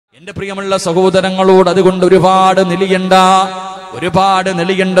എന്റെ പ്രിയമുള്ള സഹോദരങ്ങളോട് അതുകൊണ്ട് ഒരുപാട്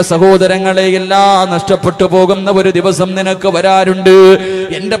നെളിയണ്ട സഹോദരങ്ങളെ, എല്ലാം നഷ്ടപ്പെട്ടു പോകുന്ന ഒരു ദിവസം നിനക്ക് വരാറുണ്ട്.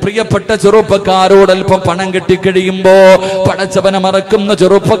 എന്റെ പ്രിയപ്പെട്ട ചെറുപ്പക്കാരോട് അല്പം പണം കിട്ടിക്കഴിയുമ്പോ പടച്ചവനെ മറക്കുന്ന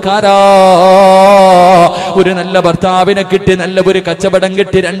ചെറുപ്പക്കാരാ, ഒരു നല്ല ഭർത്താവിനെ കിട്ടി, നല്ല ഒരു കച്ചവടം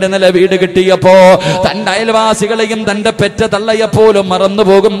കിട്ടി, 2 നില വീട് കിട്ടിയപ്പോ തന്റെ അയൽവാസികളെയും തന്റെ പെറ്റ തള്ളയെപ്പോലും മറന്നു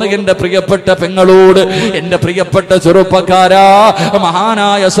പോകുന്ന എന്റെ പ്രിയപ്പെട്ട പെങ്ങളോട്, എന്റെ പ്രിയപ്പെട്ട ചെറുപ്പക്കാരാ,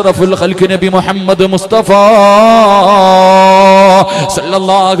 മഹാനായ അഷ്റഫുൽ ഖൽഖ് നബി മുഹമ്മദ് മുസ്തഫ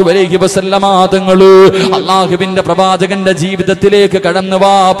സല്ലല്ലാഹു അലൈഹി വസല്ലമ തങ്ങള് അല്ലാഹുവിന്റെ പ്രവാചകന്റെ ജീവിതത്തിലേക്ക് കടന്നു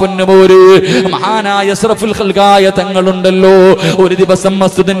വാ പൊന്നുമോര്. മഹാനായ അഷ്റഫുൽ ഖൽഖായ തങ്ങളുണ്ടല്ലോ, ഒരു ദിവസം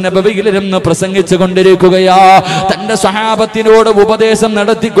മസ്ജിദുൻ നബവിയിലിരുന്ന് പ്രസംഗിച്ചു കൊണ്ടിരിക്കുകയാ. തന്റെ സ്വഹാബത്തിനോട് ഉപദേശം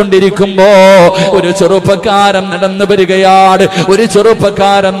നടത്തിക്കൊണ്ടിരിക്കുമ്പോ ഒരു ചെറുപ്പക്കാരൻ നടന്നു വരികയാണ്.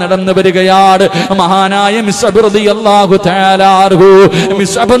 മഹാനായ മിസ്അബ് റളിയല്ലാഹു തആല അൻഹു,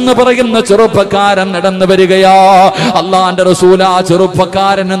 മിസ്അബ് എന്ന് പറയുന്ന ചെറുപ്പക്കാരൻ നടന്നു വരികയാ. അല്ലാഹുവിന്റെ റസൂൽ ആ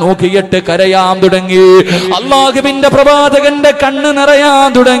ചെറുപ്പക്കാരനെ നോക്കിയിട്ട് കരയാൻ തുടങ്ങി. അല്ലാഹുവിന്റെ പ്രവാചകന്റെ കണ്ണ് നിറയാൻ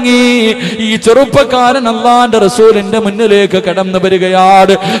തുടങ്ങി. ഈ ചെറുപ്പക്കാരൻ അല്ലാഹുവിന്റെ റസൂലിന്റെ മുന്നിലേക്ക് കടന്നു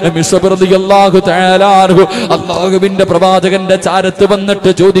വരികയാണ്. മിസ്അബ് റളിയല്ലാഹു തആല അൻഹു അല്ലാഹുവിന്റെ പ്രവാചകന്റെ ചാരത്ത് വന്നിട്ട്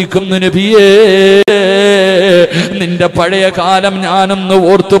ചോദിക്കുന്നു, നബിയേ, നിന്റെ പഴയ കാലം ഞാനൊന്ന്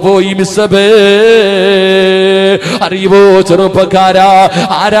ഓർത്തുപോയി മിസ്അബേ. അറിയുവോ ചെറുപ്പക്കാരാ,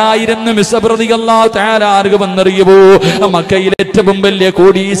 ആരായിരുന്നു മിസ്അബ് റളിയല്ലാഹു തആല അൻഹു എന്നറിയുവോ? മക്കയിലെ ഏറ്റവും വലിയ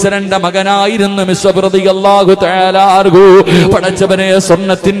കോടീശ്വരന്റെ മകനായിരുന്നു മിസ്അബ് റളിയല്ലാഹു തആല അൻഹു. പടച്ചവനെ,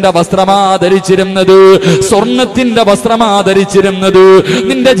 സ്വർണത്തിന്റെ വസ്ത്രമാ ധരിച്ചിരുന്നത്.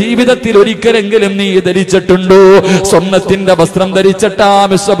 നിന്റെ ജീവിതത്തിൽ ഒരിക്കലെങ്കിലും നീ ധരിച്ചിട്ടുണ്ടോ? സ്വർണത്തിന്റെ വസ്ത്രം ധരിച്ചിട്ടാ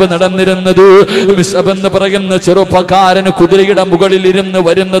മിസ്അബ് നടന്നിരുന്നത്. മിസ്അബ് എന്ന് പറയുന്ന ചെറുപ്പക്കാരന് കുതിരയുടെ മുകളിൽ ഇരുന്ന്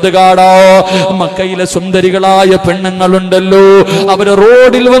വരുന്നത് കാണാ. മക്കയിലെ സുന്ദരികളായ പെണ്ണുങ്ങളുണ്ടല്ലോ, അവര്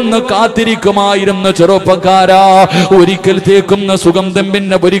റോഡിൽ വന്ന് കാത്തിരിക്കുമായിരുന്ന ചെറുപ്പക്കാരാ. ഒരിക്കൽ തേക്കുന്ന സുഗന്ധം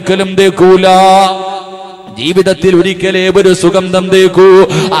പിന്നെ ഒരിക്കലും തേക്കൂല. ജീവിതത്തിൽ ഒരിക്കലേ ഒരു സുഗന്ധം തേക്കൂ.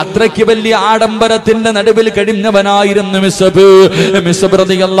 അത്രയ്ക്ക് വലിയ ആഡംബരത്തിന്റെ നടുവിൽ കഴിഞ്ഞവനായിരുന്നു മിസ്അബ്. മിസ്അബ്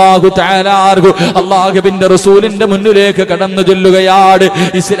റളിയല്ലാഹു തആല അൻഹു അല്ലാഹുവിന്റെ റസൂലിന്റെ മുന്നിലേക്ക് കടന്നു ചെല്ലുകയാണ്.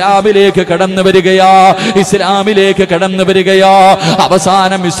 ഇസ്ലാമിലേക്ക് കടന്നു വരികയാ.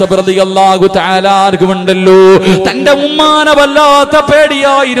 അവസാനം മിസ്അബ് റളിയല്ലാഹു തആല അൻഹു ഉണ്ടല്ലോ, തന്റെ ഉമ്മാനെ വല്ലാത്ത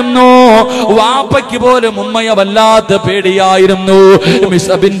പേടിയായിരുന്നു. വാപ്പയ്ക്ക് പോലും ഉമ്മയെ വല്ലാത്ത പേടിയായിരുന്നു.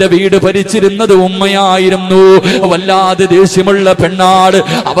 മിസ്അബിന്റെ വീട് ഭരിച്ചിരുന്നത് ഉമ്മയായിരുന്നു. വല്ലാതെ ദേഷ്യമുള്ള പെണ്ണാട്.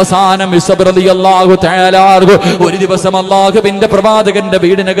 അവസാനം മിസ്അബ് റളിയല്ലാഹു തആല അൻഹു ഒരു ദിവസം അല്ലാഹുവിന്റെ പ്രവാചകന്റെ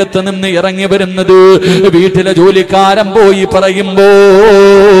വീടിനകത്ത് നിന്ന് ഇറങ്ങി വരുന്നത് വീട്ടിലെ ജോലിക്കാരൻ പോയി പറയുമ്പോ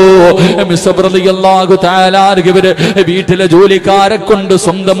മിസ്അബ് റളിയല്ലാഹു തആല അൻഹു വീട്ടിലെ ജോലിക്കാരെ കൊണ്ട്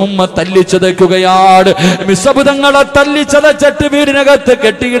സ്വന്തം ഉമ്മ തല്ലിച്ചതയ്ക്കുകയാണ്. മിസ്അബ് തങ്ങളെ തല്ലിച്ചതച്ചിട്ട് വീടിനകത്ത്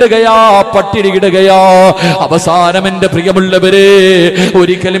കെട്ടിയിടുകയാ, പട്ടിണിയിടുകയാ. അവസാനം എന്റെ പ്രിയമുള്ളവരെ,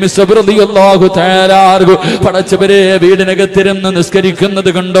 ഒരിക്കലും മിസ്അബ് റളിയല്ലാഹു തആല പടച്ചവരെ വീടിനകത്തിരുന്ന് നിസ്കരിക്കുന്നത്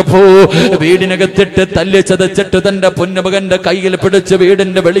കണ്ടപ്പോ വീടിനകത്തിട്ട് തല്ലി ചതച്ചിട്ട് തന്റെ പൊന്നുമകന്റെ കയ്യിൽ പിടിച്ച്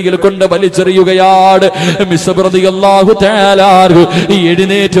വീടിന്റെ വെളിയിൽ കൊണ്ട് വലിച്ചെറിയുകയാണ്. മിസ്അബ് റളിയല്ലാഹു തആല അൻഹു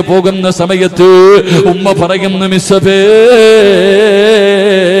എഴുന്നേറ്റ് പോകുന്ന സമയത്ത് ഉമ്മ പറയുന്നു, മിസ്അബേ,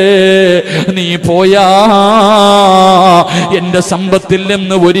 നീ പോയാ എന്റെ സമ്പത്തിൽ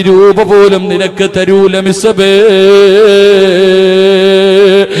നിന്ന് 1 രൂപ പോലും നിനക്ക് തരൂല മിസ്അബേ.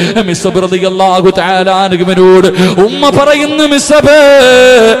 മിസ്അബ് റളിയല്ലാഹു തആല അൻഹുവിനോട് ഉമ്മ പറയുന്നു, മിസ്അബേ,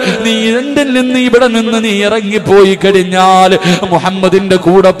 നീ എന്തിൽ നിന്ന് ഇവിടെ നിന്ന് നീ ഇറങ്ങിപ്പോയി കഴിഞ്ഞാൽ, മുഹമ്മദിന്റെ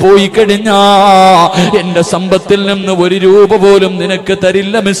കൂടെ പോയി കഴിഞ്ഞാ എന്റെ സമ്പത്തിൽ നിന്ന് 1 രൂപ പോലും നിനക്ക്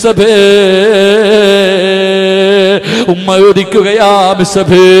തരില്ല മിസ്അബേ. ഉമ്മ ചോദിക്കുകയാ,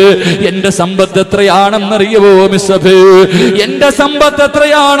 മിസ്അബേ, എന്റെ സമ്പത്ത് എത്രയാണെന്നറിയുവോ മിസ്അബേ? എന്റെ സമ്പത്ത്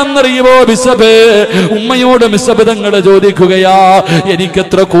എത്രയാണെന്നറിയുവോ മിസ്അബേ? ഉമ്മയോട് മിസ്അബ് തങ്ങൾ ചോദിക്കുകയാ, എനിക്ക്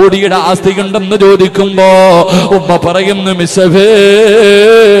എത്ര കോടിയുടെ ആസ്തി ഉണ്ടെന്ന് ചോദിക്കുമ്പോ ഉമ്മ പറയുന്നു, മിസ്അബേ,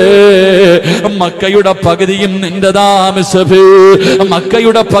 മക്കയുടെ പകുതിയും നിന്റെതാ മിസ്അബേ,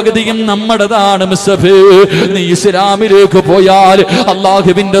 മക്കയുടെ പകുതിയും നമ്മുടേതാണ് മിസ്അബേ. നീ ഇസ്ലാമിലേക്ക് പോയാൽ,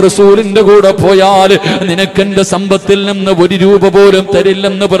 അല്ലാഹുവിന്റെ റസൂലിന്റെ കൂടെ പോയാൽ നിനക്കെന്റെ സമ്പത്തിൽ നിന്ന് 1 രൂപ പോലും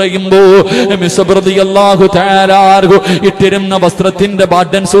തരില്ലെന്ന് പറയുമ്പോ മിസ്അബ് റളിയല്ലാഹു തആല അൻഹു ഇട്ടിരുന്ന വസ്ത്രത്തിന്റെ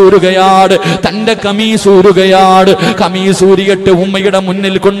ബട്ടൺ സൂരുകയാണ്, തന്റെ കമീസ് ഊരുകയാണ്. കമീസ് ഊരിയിട്ട് ഉമ്മയുടെ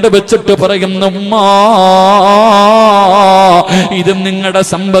മുന്നിൽ കൊണ്ടുവച്ചിട്ട് പറയുന്നു, ഉമ്മ, ഇതും നിങ്ങളുടെ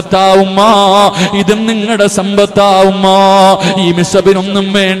സമ്പത്താ ഉമ്മ, ഇതും നിങ്ങളുടെ സമ്പത്താ ഉമ്മ. ഈ മിസ്അബിനൊന്നും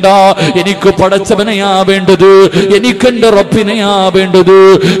വേണ്ട, എനിക്ക് പടച്ചവനെയാ വേണ്ടത്, എനിക്കെന്റെ റബ്ബിനെയാ വേണ്ടത്.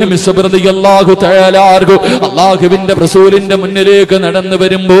 മിസ്അബ് റളിയല്ലാഹു തആല അല്ലാഹുവിന്റെ റസൂലിന്റെ മുന്നിലേക്ക് നടന്നു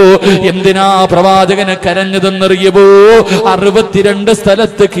വരുമ്പോ എന്തിനാ പ്രവാചകനെ കരഞ്ഞതെന്നറിയുമോ? 62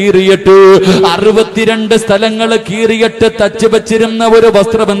 സ്ഥലത്ത് കീറിയിട്ട് 62 സ്ഥലങ്ങൾ കീറിയിട്ട് തച്ച് വെച്ചിരുന്ന ഒരു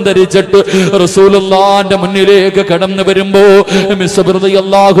വസ്ത്രം ധരിച്ചിട്ട് റസൂലുള്ളാഹിന്റെ മുന്നിലേക്ക് കടന്നു വരുമ്പോ മിസ്അബ്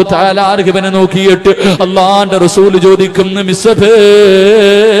റളിയല്ലാഹു തആല ഇവനെ നോക്കിയിട്ട് അല്ലാഹുവിന്റെ റസൂൽ ചോദിക്കുന്നു, മിസ്അബേ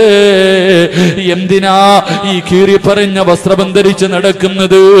എന്തിനാ ഈ കീറി പറഞ്ഞ വസ്ത്രം ധരിച്ച്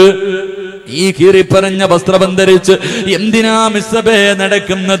നടക്കുന്നത്? ഈ കീറിപ്പറഞ്ഞ വസ്ത്രം ധരിച്ച് എന്തിനാ മിസ്അബേ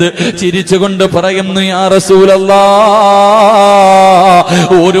നടക്കുന്നത്? ചിരിച്ചുകൊണ്ട് പറയുന്നു, യാ റസൂലല്ലാഹ്,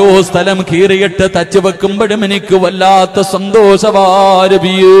 ഓരോ സ്ഥലം കീറിയിട്ട് തച്ചു വെക്കുമ്പോഴും എനിക്ക് വല്ലാത്ത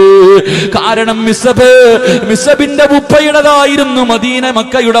സന്തോഷവാരബിയേ. കാരണം മിസ്അബിന്റെ ഉപ്പയുടേതായിരുന്നു മദീന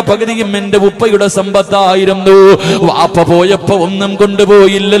മക്കയുടെ പകുതിയും എന്റെ ഉപ്പയുടെ സമ്പത്തായിരുന്നു. വാപ്പ പോയപ്പോ ഒന്നും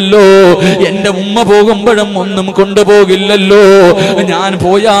കൊണ്ടുപോയില്ലല്ലോ, എന്റെ ഉമ്മ പോകുമ്പോഴും ഒന്നും കൊണ്ടുപോകില്ലല്ലോ, ഞാൻ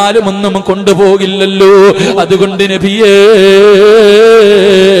പോയാലും ഒന്നും കൊണ്ടുപോകില്ലല്ലോ. അതുകൊണ്ട് നബിയേ,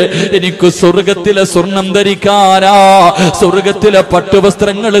 എനിക്ക് സ്വർഗത്തിലെ സ്വർണം ധരിക്കാനാ, സ്വർഗത്തിലെ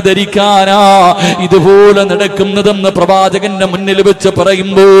പട്ടുവസ്ത്രങ്ങൾ ധരിക്കാനാ ഇതുപോലെ നടക്കുന്നതെന്ന് പ്രവാചകന്റെ മുന്നിൽ വെച്ച്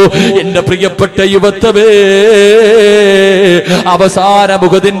പറയുമ്പോ എന്റെ പ്രിയപ്പെട്ട യുവത്വേ, അവസാന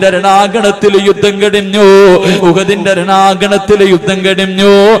ഉഹദിന്റെ രണാങ്കണത്തിൽ യുദ്ധം കഴിഞ്ഞു. ഉഹദിന്റെ രണാങ്കണത്തിൽ യുദ്ധം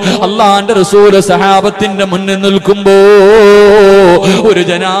കഴിഞ്ഞു. അല്ലാഹുവിന്റെ റസൂൽ സഹാബത്തിന്റെ മുന്നിൽ നിൽക്കുമ്പോ ഒരു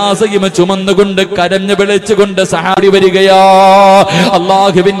ജനാസയും ചുമന്നുകൊണ്ട് കരഞ്ഞു വിളിച്ചുകൊണ്ട് സഹാബി വരികയാ.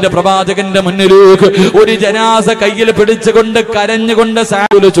 അല്ലാഹുവിന്റെ പ്രവാചകന്റെ മുന്നിലേക്ക് ഒരു ജനാസ കയ്യിൽ പിടിച്ചുകൊണ്ട് കരഞ്ഞുകൊണ്ട്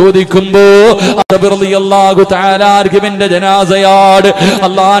സഹാബി ചോദിക്കുമ്പോ റളിയല്ലാഹു തആല അൻഹുവിന്റെ ജനാസയാണ്.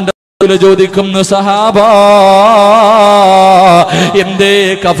 അല്ലാഹുവിന്റെ ചോദിക്കുന്നു, സഹാബാ എന്തേ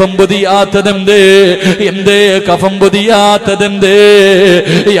കഫം പൊതിയാത്തതെന്തേ, എന്തേ കഫം പൊതിയാത്തതെന്തേ?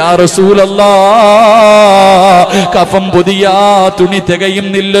 യാ റസൂലല്ലാഹ്, കഫം പൊതിയാ തുണി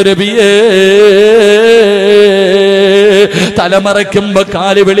തികയുന്നില്ല നബിയേ. തലമറയ്ക്കുമ്പോ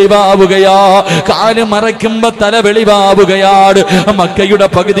കാല് വെളിവാവുകയാ, കാല് മറയ്ക്കുമ്പോ തല വെളിവാവുകയാണ്. മക്കയുടെ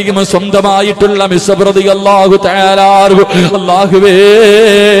പകുതിയും സ്വന്തമായിട്ടുള്ള മിസ്അബ് റളിയല്ലാഹു തആല അല്ലാഹുവേ,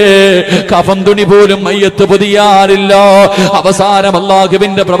 കഫം തുണി പോലും മയ്യത്ത് പൊതിയാറില്ല. അവസാനം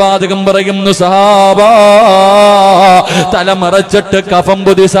അല്ലാഹുവിന്റെ പ്രവാചകൻ പറയുന്നു, സഹാബാ തലമറച്ചിട്ട് കഫം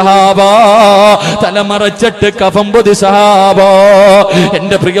പൊതി, സഹാബാ തലമറച്ചിട്ട് കഫം പൊതി, സഹാബാ.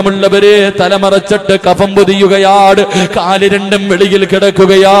 എന്റെ പ്രിയമുള്ളവരെ, തലമറച്ചിട്ട് കഫം പൊതിയുകയാണ്. കാല് രണ്ടും വെളിയിൽ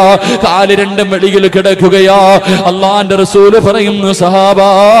കിടക്കുകയാ, കാല് രണ്ടും വെളിയിൽ കിടക്കുകയാ. അല്ലാഹുവിന്റെ റസൂൽ പറയുന്നു,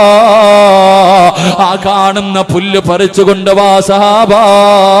 സഹാബാ ആ കാണുന്ന പുല്ല് പറിച്ചു കൊണ്ടുവാ, സഹാബാ.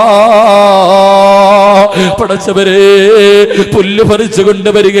 പടച്ചവരെ, പുല്ല് പറിച്ചു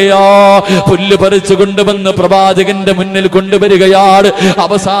കൊണ്ടുവരികയാ. പുല്ല് പറിച്ചു കൊണ്ടുവന്ന് പ്രവാചകന്റെ മുന്നിൽ കൊണ്ടുവരികയാണ്.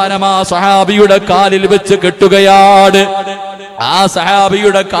 അവസാനം ആ സഹാബിയുടെ കാലിൽ വെച്ച് കെട്ടുകയാണ്. ആ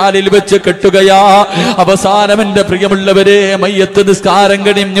സഹാബിയുടെ കാലിൽ വെച്ച് കെട്ടുകയാ. അവസാനം എന്റെ പ്രിയമുള്ളവരെ, മയ്യത്ത് നിസ്കാരം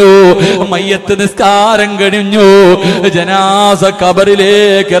കഴിഞ്ഞു, മയ്യത്ത് നിസ്കാരം കഴിഞ്ഞു. ജനാസ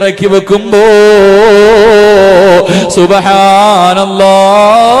ഖബറിലേക്ക് ഇറക്കി വെക്കുമ്പോ സുബ്ഹാനല്ലാഹ്,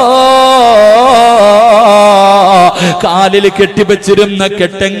 കാലിൽ കെട്ടിവെച്ചിരുന്ന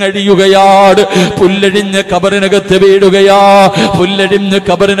കെട്ടങ്ങഴിയുകയാണ്. പുല്ലഴിഞ്ഞ് കബറിനകത്ത് വീടുകയാ, പുല്ലഴിഞ്ഞ്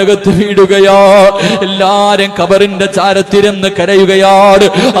കബറിനകത്ത് വീടുകയാ. എല്ലാരും കബറിന്റെ ചാരത്തിരുന്ന് കരയുകയാണ്.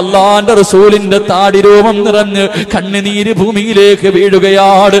 അല്ലാഹുവിന്റെ റസൂലിന്റെ താടിരോമം നിറഞ്ഞ് കണ്ണുനീര് ഭൂമിയിലേക്ക്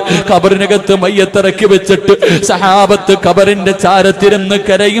വീഴുകയാണ്. കബറിനകത്ത് മയ്യത്തിറക്കി വെച്ചിട്ട് സഹാബത്ത് കബറിന്റെ ചാരത്തിരുന്ന്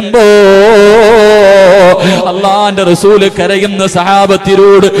കരയുമ്പോ അല്ലാഹുവിന്റെ റസൂല് കരയുന്ന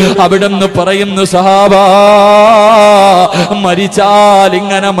സഹാബത്തിനോട് അവിടുന്ന് പറയുന്നു, സഹാബാ മരിച്ചാൽ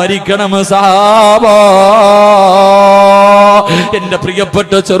ഇങ്ങനെ മരിക്കണം സഹാബാ. എന്റെ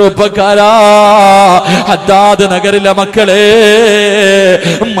പ്രിയപ്പെട്ട ചെറുപ്പക്കാരാ, ഹദ്ദാദ് നഗറിലെ മക്കളെ,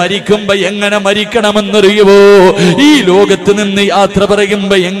 മരിക്കുമ്പോ എങ്ങനെ മരിക്കണമെന്നറിയുവോ? ഈ ലോകത്ത് നിന്ന് യാത്ര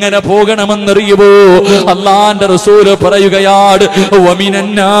പറയുമ്പോ എങ്ങനെ പോകണമെന്നറിയുവോ? അല്ലാഹുവിന്റെ റസൂല് പറയുകയാണ്,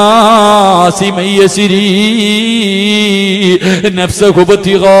 വമിനന്നാസി മയ്യസിരി നഫ്സഹു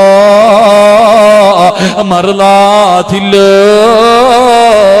ബതിഗാ മർളാതില്ലാഹ്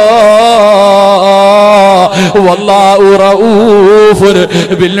വല്ലാഹു റഊഫുൻ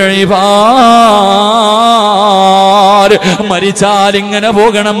ബിൽ ഇബാദ്. മരിച്ചാൽ ഇങ്ങനെ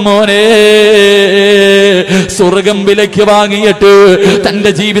പോകണം മോനെ. സ്വർഗം വിലയ്ക്ക് വാങ്ങിയിട്ട്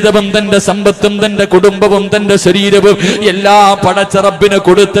തന്റെ ജീവിതവും തന്റെ സമ്പത്തും തന്റെ കുടുംബവും തന്റെ ശരീരവും എല്ലാം പടച്ച റബ്ബിന്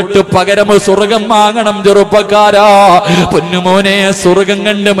കൊടുത്തിട്ട് പകരം സ്വർഗം വാങ്ങണം ചെറുപ്പക്കാരാ. പൊന്നുമോനെ, സ്വർഗം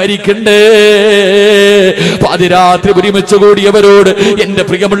കണ്ട് മരിക്കണ്ടേ? പാതിരാത്രി ഒരുമിച്ച് കൂടിയവരോട് എന്റെ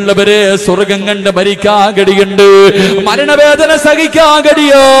പ്രിയമുള്ളവരെ, സ്വർഗം കണ്ട് മരിക്കാൻ കഴിയുണ്ട്. മരണവേദന സഹിക്കാൻ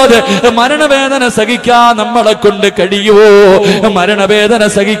കഴിയാതെ, മരണവേദന സഹിക്കാൻ നമ്മളെ കൊണ്ട് കഴിയും. കഴിയുവോ? മരണവേദന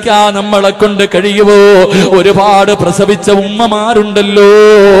സഹിക്കാൻ നമ്മളെ കൊണ്ട് കഴിയുവോ? ഒരുപാട് പ്രസവിച്ച ഉമ്മമാരുണ്ടല്ലോ,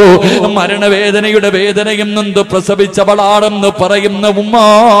 മരണവേദനയുടെ വേദനയും നൊന്ത് പ്രസവിച്ചവളാണെന്ന് പറയുന്ന ഉമ്മ,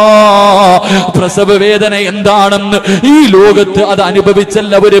 പ്രസവ വേദന എന്താണെന്ന് ഈ ലോകത്ത് അത്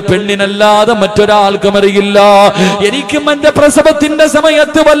അനുഭവിച്ചല്ല ഒരു പെണ്ണിനല്ലാതെ മറ്റൊരാൾക്കും അറിയില്ല. എനിക്കും എന്റെ പ്രസവത്തിന്റെ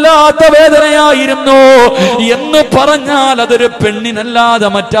സമയത്ത് വല്ലാത്ത വേദനയായിരുന്നു എന്ന് പറഞ്ഞാൽ അതൊരു പെണ്ണിനല്ലാതെ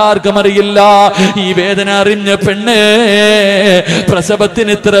മറ്റാർക്കും അറിയില്ല. ഈ വേദന അറിഞ്ഞ പെണ്ണ്,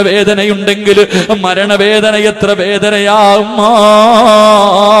 പ്രസവത്തിന് ഇത്ര വേദനയുണ്ടെങ്കിൽ മരണവേദന എത്ര വേദനയാവുമ്മ.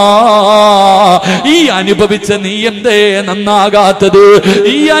 ഈ അനുഭവിച്ച നീ എന്തേ നന്നാകാത്തത്?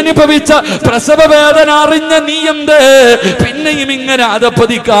 ഈ അനുഭവിച്ച പ്രസവ വേദന അറിഞ്ഞ നീ എന്തേ പിന്നെയും ഇങ്ങനെ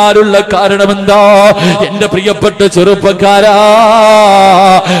അധപ്പതിക്കാനുള്ള കാരണമെന്താ? എന്റെ പ്രിയപ്പെട്ട ചെറുപ്പക്കാരാ,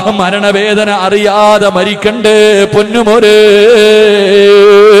 മരണവേദന അറിയാതെ മരിക്കണ്ടേ പൊന്നുമോരെ?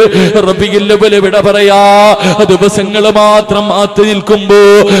 റബ്ബിയിൽ വിട പറയാ, ദിവസങ്ങൾ മാത്രം മാറ്റി നിൽക്കുമ്പോ,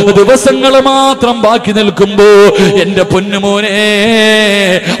 ദിവസങ്ങൾ മാത്രം ബാക്കി നിൽക്കുമ്പോ എന്റെ പൊന്നുമോനെ,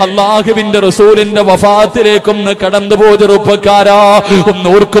 അള്ളാഹുവിന്റെ റസൂലിന്റെ വഫാത്തിലേക്കൊന്ന് കടന്നുപോ ചെറുപ്പക്കാരാ. ഒന്ന്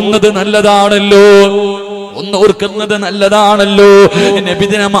ഓർക്കുന്നത് നല്ലതാണല്ലോ, ഒന്നോർക്കുന്നത് നല്ലതാണല്ലോ.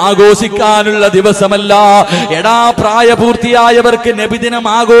 നബിദിനം ആഘോഷിക്കാനുള്ള ദിവസമല്ല എടാ, പ്രായപൂർത്തിയായവർക്ക് നബിദിനം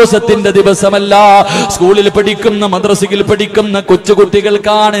ആഘോഷത്തിന്റെ ദിവസമല്ല. സ്കൂളിൽ പഠിക്കുന്ന, മദ്രസയിൽ പഠിക്കുന്ന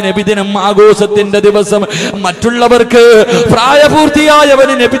കൊച്ചുകുട്ടികൾക്കാണ് നബിദിനം ആഘോഷത്തിന്റെ ദിവസം. മറ്റുള്ളവർക്ക്,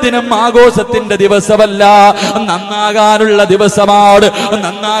 പ്രായപൂർത്തിയായവന് നബിദിനം ആഘോഷത്തിന്റെ ദിവസമല്ല, നന്നാകാനുള്ള ദിവസമാണ്,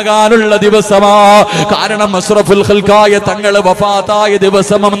 നന്നാകാനുള്ള ദിവസമാ. കാരണം അഷ്റഫുൽ ഖൽഖായ തങ്ങൾ വഫാത്തായ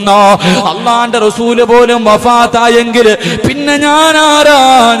ദിവസമെന്ന അള്ളാന്റെ റസൂല് പോലും വഫാത്തായെങ്കിൽ പിന്നെ ഞാനാരാ?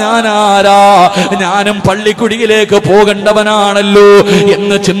 ഞാനും പള്ളിക്കുടിയിലേക്ക് പോകേണ്ടവനാണല്ലോ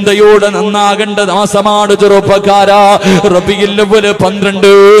എന്ന ചിന്തയോടെ നന്നാകേണ്ട മാസമാണ് ചെറുപ്പക്കാരാ. റബീഉൽ അവ്വൽ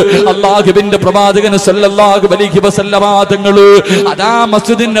 12 അല്ലാഹുവിന്റെ പ്രവാചകൻ സല്ലല്ലാഹു അലൈഹി വസല്ലമ തങ്ങൾ അതാ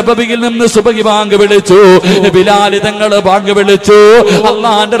മസ്ജിദുൻ നബവിയിൽ നിന്ന് സുബ്ഹി ബാങ്ക് വിളിച്ചു, ബിലാൽ തങ്ങൾ ബാങ്ക് വിളിച്ചു.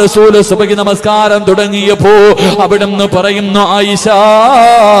 അല്ലാഹുവിന്റെ റസൂൽ സുബ്ഹി നമസ്കാരം തുടങ്ങിയപ്പോ അവിടുന്ന് പറയുന്നു, ആയിഷ,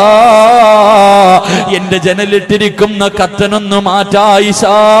 എന്റെ ജനലിട്ടിരിക്കുന്ന കത്തനൊന്നു മാറ്റാ ആയിഷ.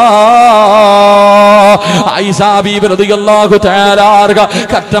 ആയിഷ ബീവി റളിയല്ലാഹു തആല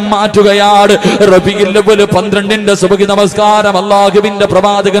കത്തം മാറ്റുകയാണ്. റബീഉൽ അവ്വൽ 12 സുബ്ഹി നമസ്കാരം അല്ലാഹുവിന്റെ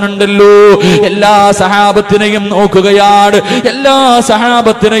പ്രവാചകനുണ്ടല്ലോ, എല്ലാ സഹാബത്തിനെയും നോക്കുകയാണ്, എല്ലാ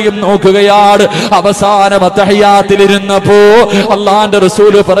സഹാബത്തിനെയും നോക്കുകയാണ്. അവസാനം തഹയ്യാത്തിലിരുന്നപ്പോ അല്ലാഹുവിന്റെ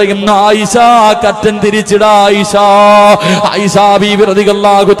റസൂൽ പറയുന്നു, ആയിഷ കത്തൻ തിരിച്ചിടാ ആയിഷ. ആയിഷ ബീവി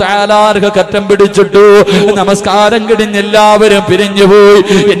റളിയല്ലാഹു തആല കത്തം പിടിച്ചിട്ടു. നമസ്കാരം കഴിഞ്ഞ് എല്ലാവരും പിരിഞ്ഞുപോയി.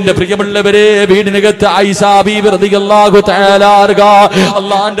 എന്റെ പ്രിയമുള്ളവരെ, വീടിനകത്ത് ആയിഷ ബീവി റളിയല്ലാഹു തആല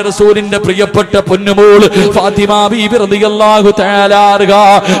അല്ലാഹുവിന്റെ റസൂലിന്റെ പ്രിയപ്പെട്ട പൊന്നുമോൾ ഫാത്തിമ ബീവി റളിയല്ലാഹു തആല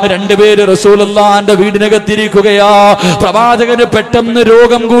രണ്ടുപേര് റസൂലുള്ളാഹിന്റെ വീടിനകത്തിരിക്കുകയാ. പ്രവാചകന് പെട്ടെന്ന്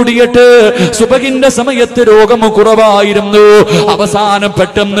രോഗം കൂടിയിട്ട് സുബഹിന്റെ സമയത്ത് രോഗം കുറവായിരുന്നു. അവസാനം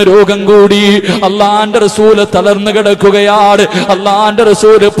പെട്ടെന്ന് രോഗം കൂടി. അല്ലാഹുവിന്റെ റസൂല് തളർന്നു കിടക്കുകയാണ്. അല്ലാഹുവിന്റെ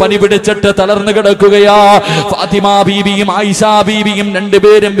റസൂല് പനി പിടിച്ചിട്ട് തളർന്നു കിടക്കുകയാ. ഫാത്തിമ ബീവിയും ആയിഷ ബീവിയും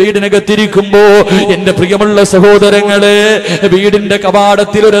രണ്ടുപേരും വീടിനകത്തിരിക്കുമ്പോ എന്റെ പ്രിയമുള്ള സഹോദരങ്ങളെ, വീടിന്റെ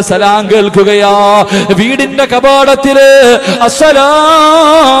കവാടത്തിൽ ഒരു സലാം കേൾക്കുകയാ. വീടിന്റെ കവാടത്തില്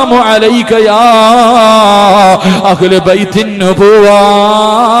അസ്സലാമു അലൈക യാ അഹ്ല ബൈത്തിൻ നബുവ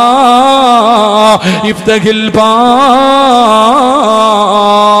ഇഫ്തഹിൽ ബാബ്.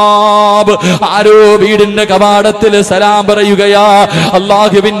 ആരോ വീടിന്റെ കവാടത്തിൽ സലാം പറയുകയാ.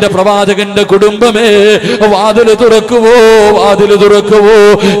 അല്ലാഹുവിന്റെ പ്രവാചകന്റെ കുടുംബമേ, വാതില് തുറക്കുവോ, വാതില് തുറക്കുവോ.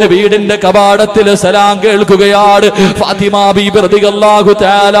 വീടിന്റെ കവാടത്തിൽ സലാം കേൾക്കുകയാണ്. ഫാത്തിമ ബീബി റളിയല്ലാഹു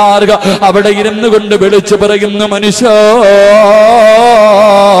തആല അവിടെ ഇരുന്നു കൊണ്ട് വിളിച്ചു പറയുന്നു, മനുഷ്യ,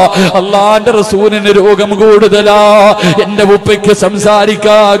 അല്ലാഹുവിന്റെ റസൂലിന് രോഗം കൂടുതലാ. എന്റെ ഉപ്പയ്ക്ക്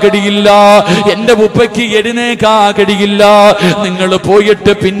സംസാരിക്കാ കഴിയില്ല, എന്റെ ഉപ്പയ്ക്ക് എഴുന്നേക്കാ കഴിയില്ല. നിങ്ങൾ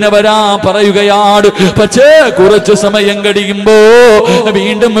പോയിട്ട് പിന്നെ വരാൻ പറയുകയാണ്. പക്ഷേ കുറച്ചു സമയം കഴിയുമ്പോ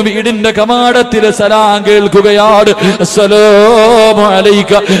വീണ്ടും വീടിന്റെ കവാടത്തിൽ സലാം കേൾക്കുകയാണ്. അസ്സലാമു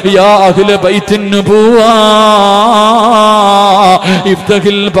അലൈക യാ അഹ്ല ബൈത്തിൻ നബുവ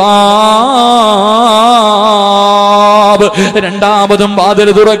ഇഫ്തഹിൽ ബാബ്. രണ്ടാമതും വാതിൽ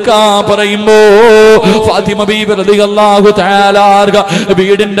തുറക്കാൻ പറയുമ്പോ ഫാത്തിമ ബീബി റളിയല്ലാഹു തആല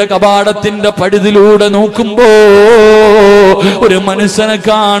വീടിന്റെ കവാടത്തിന്റെ പടിതിലൂടെ നോക്കുമ്പോ ഒരു മനുഷ്യനെ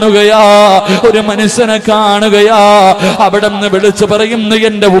കാണുകയാ, ഒരു മനുഷ്യനെ കാണുകയാ. അവിടെ നിന്ന് വിളിച്ചു പറയുന്നു,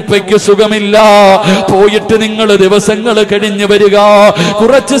 എന്റെ ഉപ്പയ്ക്ക് സുഖമില്ല, പോയിട്ട് നിങ്ങൾ ദിവസങ്ങൾ കഴിഞ്ഞു വരിക.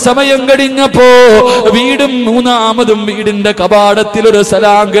 കുറച്ച് സമയം കഴിഞ്ഞപ്പോ വീടും മൂന്നാമതും വീടിന്റെ കവാടത്തിൽ ഒരു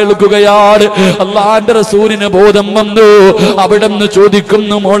സലാം കേൾക്കുകയാണ്. അല്ലാഹുവിന്റെ റസൂലിന് ബോധം വന്നു. അവിടുന്ന്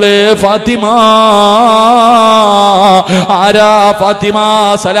ചോദിക്കുന്നു, മോളെ ഫാത്തിമ, ആരാ ഫാത്തിമ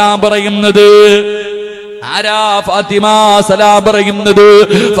സലാം പറയുന്നത്? ആരാ ഫാത്തിമ സലാം പറയുന്നത്?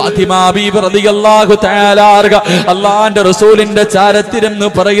 ഫാത്തിമ ബീബി റളിയല്ലാഹു തആല അൻഹ അല്ലാഹുവിന്റെ റസൂലിന്റെ ചാരത്തിരുന്ന്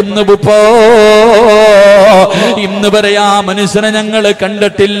പറയുന്നു, ഉപ്പോ ഇന്ന് വരെ ആ മനുഷ്യനെ ഞങ്ങൾ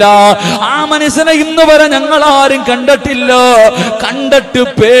കണ്ടിട്ടില്ല. ആ മനുഷ്യനെ ഇന്ന് വരെ ഞങ്ങൾ ആരും കണ്ടിട്ടില്ല. കണ്ടിട്ട്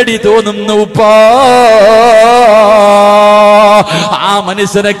പേടി തോന്നുന്നു ഉപ്പാ. ആ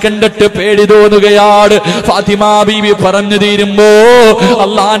മനുഷ്യനെ കണ്ടിട്ട് പേടി തോന്നുകയാണ്. ഫാത്തിമ ബീബി പറഞ്ഞു തീരുമ്പോ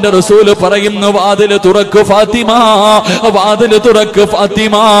അല്ലാഹുവിന്റെ റസൂല് പറയുന്നു, വാതിൽ തുറക്ക് ഫാത്തിമ, വാതിൽ തുറക്ക്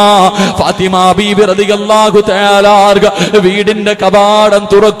ഫാത്തിമ. ഫാത്തിമ ബീബി റളിയല്ലാഹു തആല അൻഹ വീടിന്റെ കവാടം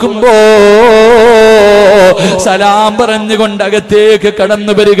തുറക്കുമ്പോ സലാം പറഞ്ഞുകൊണ്ട് അകത്തേക്ക്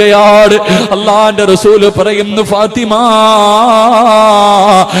കടന്നു വരികയാണ്. അല്ലാഹുവിന്റെ റസൂല് പറയുന്നു, ഫാത്തിമ,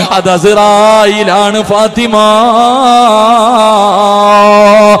 അത് അസ്റായിലാണ് ഫാത്തിമ.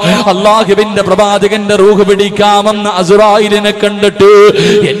 അല്ലാഹുവിന്റെ പ്രവാചകന്റെ റൂഹ് പിടിക്കാമെന്ന അസ്റായിലിനെ കണ്ടിട്ട്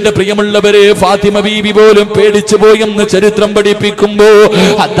എന്റെ പ്രിയമുള്ളവരെ ഫാത്തിമ ബീബി പോലും പേടിച്ചു പോയെന്ന് ചരിത്രം പഠിപ്പിക്കുമ്പോ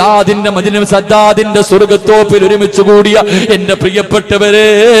അദ്ദാദിന്റെ മജ്‌ലിസ്, അദ്ദാദിന്റെ സ്വർഗ്ഗത്തോപ്പിൽ ഒരുമിച്ച് കൂടിയ എന്റെ പ്രിയപ്പെട്ടവരെ,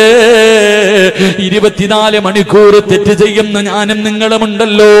 24 മണിക്കൂർ തെറ്റ് ചെയ്യുന്ന ഞാനും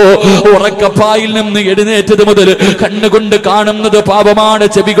നിങ്ങളുമുണ്ടല്ലോ. ഉറക്കപ്പായിൽ നിന്ന് എഴുന്നേറ്റത് മുതൽ കണ്ണുകൊണ്ട് കാണുന്നത് പാപമാണ്,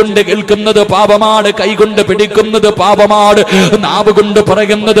 ചെവി കൊണ്ട് കേൾക്കുന്നത് പാപമാണ്, കൈകൊണ്ട് പിടിക്കുന്നത് പാപമാണ്, നാവ് കൊണ്ട്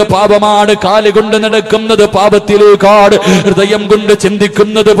പറയുന്നത് പാപമാണ്, കാലുകൊണ്ട് നടക്കുന്നത് പാപത്തിലേക്കാണ്, ഹൃദയം കൊണ്ട്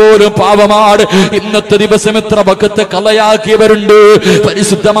ചിന്തിക്കുന്നത് പോലും പാപമാണ്. ഇന്നത്തെ ദിവസം എത്ര വഖത്ത് കളയാക്കിയവരുണ്ട്?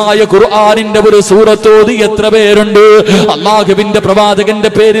 പരിശുദ്ധമായ ഖുർആനിന്റെ ഒരു സൂറത്തോതി എത്ര പേരുണ്ട്? അല്ലാഹുവിന്റെ പ്രവാചകന്റെ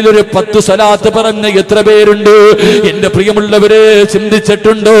പേരിൽ ഒരു 10 സ്വലാത്ത് പറഞ്ഞ എത്ര പേരുണ്ട്? എന്റെ പ്രിയമുള്ളവരെ,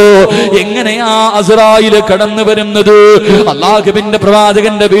 ചിന്തിച്ചിട്ടുണ്ടോ എങ്ങനെയാ അസ്റായിൽ കടന്നു വരുന്നത്? അല്ലാഹുവിന്റെ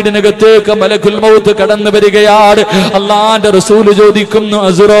പ്രവാചകന്റെ വീടിനകത്തേക്ക് മലക്കുൽ മൗത്ത് കടന്നു വരികയാണ്. അല്ലാഹുവിന്റെ റസൂല് ചോദിക്കുന്നു,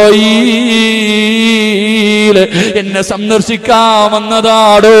 അസ്റായീൽ എന്നെ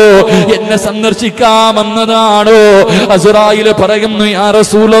സന്ദർശിക്കാമെന്നതാണോ? എന്നെ സന്ദർശിക്കാമെന്നതാണോ? അസ്റായീൽ പറയുന്നു, യാ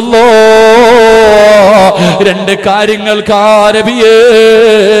റസൂലല്ലാഹ്, 2 കാര്യങ്ങൾക്ക് നബിയേ.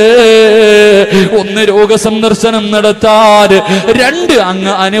 ഒന്ന് രോഗസന്ദർശനം നടത്താൻ, 2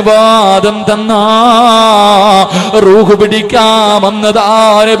 അങ്ങ് അനുവാദം തന്നാ റൂഹ് പിടിക്കാമെന്നതാ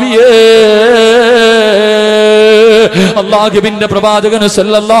നബിയേ. അല്ലാഹുവിന്റെ പ്രവാചകൻ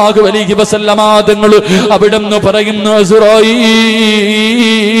സല്ലല്ലാഹു അലൈഹി വസല്ലമ തങ്ങൾ അവിടുന്ന് പറയുന്നു, അസ്റായീൽ,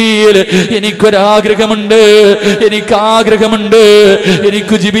 എനിക്കൊരാഗ്രഹമുണ്ട്, എനിക്കാഗ്രഹമുണ്ട്,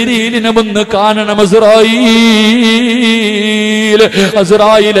 എനിക്ക് ജിബ്രീലിനെ ഒന്ന് കാണണം അസ്റായീൽ.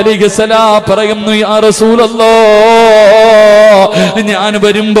 അസ്റായീൽ അലൈഹിസ്സലാം പറയുന്നു, യാ റസൂലല്ലാഹ്, ഞാൻ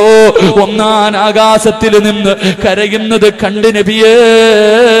വരുമ്പോ ഒന്നാം ആകാശത്തിൽ നിന്ന് കരയുന്നത് കണ്ട് നബിയേ.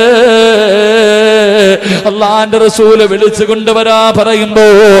 അല്ലാഹുവിന്റെ റസൂല് വിളിച്ചു കൊണ്ടുവരാ പറയുമ്പോ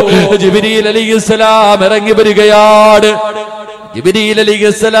ജിബ്രീൽ അലൈഹിസ്സലാം ഇറങ്ങി വരികയാണ്. ജിബ്രീൽ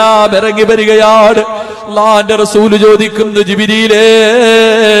അലൈഹിസ്സലാം ഇറങ്ങി വരികയാണ്. അല്ലാഹുവിന്റെ റസൂല് ചോദിക്കുന്നു, ജിബ്രീലേ,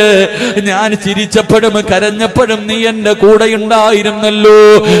 ഞാൻ ചിരിച്ചപ്പോഴും കരഞ്ഞപ്പോഴും നീ എന്റെ കൂടെ ഉണ്ടായിരുന്നല്ലോ,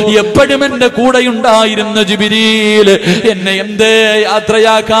 എപ്പോഴും എന്റെ കൂടെ ഉണ്ടായിരുന്ന ജിബ്രീൽ, എന്നെ എന്തേ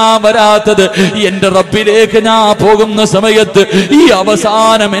യാത്രയാക്കാൻ വരാത്തത്? എന്റെ റബ്ബിലേക്ക് ഞാൻ പോകുന്ന സമയത്ത് ഈ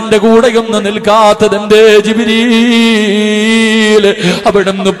അവസാനം എന്റെ കൂടെയൊന്ന് നിൽക്കാത്തത് എന്തേ ജിബ്രീൽ?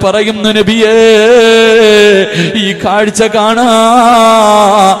 അവിടുന്ന് പറയുന്നു, നബിയേ, ഈ കാഴ്ച കാണാ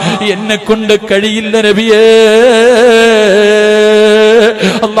എന്നെ കൊണ്ട് കഴിയില്ല നബിയേ.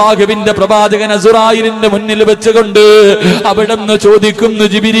 അല്ലാഹുവിന്റെ പ്രവാചകൻ അസ്റായീലിന്റെ മുന്നിൽ വെച്ചുകൊണ്ട് അവിടുന്ന് ചോദിക്കുന്നു,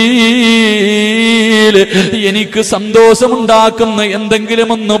 ജിബ്രീൽ, എനിക്ക് സന്തോഷമുണ്ടാക്കുന്ന എന്തെങ്കിലും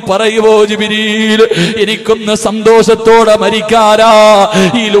ഒന്ന് പറയുവോ ജിബ്രീൽ? എനിക്കൊന്ന് സന്തോഷത്തോടെ മരിക്കാരാ,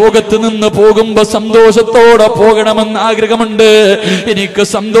 ഈ ലോകത്ത് നിന്ന് പോകുമ്പോ സന്തോഷത്തോടെ പോകണമെന്ന് ആഗ്രഹമുണ്ട്. എനിക്ക്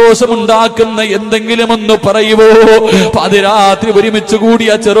സന്തോഷമുണ്ടാക്കുന്ന എന്തെങ്കിലും ഒന്ന് പറയുവോ? പാതിരാത്രി ഒരുമിച്ച്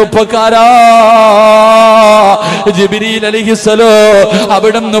കൂടിയ ചെറുപ്പക്കാരാ, ജിബ്രീൽ അലൈഹിസ്സലാം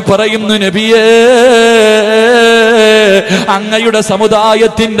അവിടുന്ന് പറയുന്നു, നബിയേ, അങ്ങയുടെ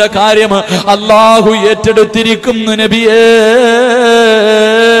സമുദായത്തിന്റെ കാര്യം അല്ലാഹു ഏറ്റെടുത്തിരിക്കുന്നു നബിയേ.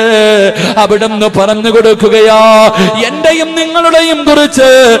 അവിടുന്ന് പറഞ്ഞു കൊടുക്കുകയാ, എന്റെയും നിങ്ങളുടെയും കുറിച്ച്,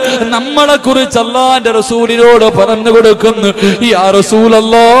 നമ്മളെ കുറിച്ച് അല്ലാഹുവിന്റെ റസൂലിനോട് പറഞ്ഞു കൊടുക്കുന്നു, യാ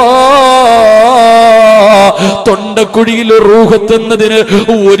റസൂലല്ലാഹ്, തൊണ്ടക്കുഴിയിൽ റൂഹെത്തുന്നതിന്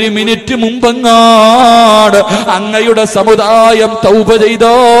 1 മിനിറ്റ് മുമ്പെങ്ങാട് അങ്ങയുടെ സമുദായം തൗബ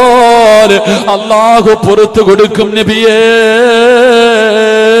ചെയ്താൽ അല്ലാഹു പുറത്തു കൊടുക്കും നബിയേ.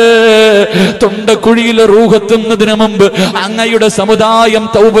 തൊണ്ടക്കുഴിയിൽ റൂഹെത്തുന്നതിന് മുമ്പ് അങ്ങയുടെ സമുദായം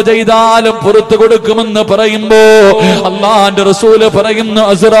തൗബ ചെയ്താലും പുറത്തു കൊടുക്കുമെന്ന് പറയുമ്പോ അല്ലാഹുവിന്റെ റസൂല് പറയുന്നു,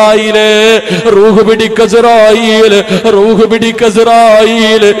 അസ്റായീലേ റൂഹ് പിടിക്ക്, അസ്റായീൽ റൂഹ് പിടിക്ക്,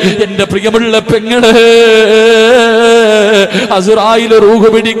 അസ്റായീൽ. എന്റെ പ്രിയമുള്ള പെങ്ങളെ, അസ്റായീൽ റൂഹ്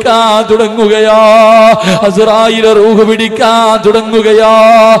പിടിക്കാൻ തുടങ്ങുകയാ, അസ്റായീൽ റൂഹ് പിടിക്കാൻ തുടങ്ങുകയാ.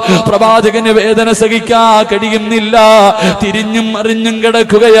 പ്രവാചകന് വേദന സഹിക്കാൻ കഴിയുന്നില്ല, തിരിഞ്ഞും അറിഞ്ഞും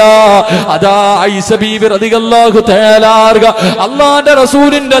കിടക്കുകയാ. അതാ ആയിഷ ബീവി റളിയല്ലാഹു തആല അല്ലാഹുവിന്റെ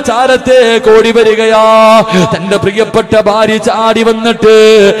റസൂലിന്റെ ചാരത്തെ കോടി വരികയാ. തന്റെ പ്രിയപ്പെട്ട ഭാര്യ ചാടി വന്നിട്ട്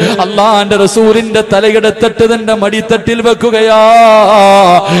അല്ലാഹുവിന്റെ റസൂലിന്റെ തലയെടുത്തിട്ട് തന്റെ മടിത്തട്ടിൽ വെക്കുകയാ.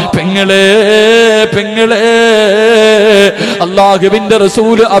 പെങ്ങളെ, പെങ്ങളെ, അല്ലാഹുവിന്റെ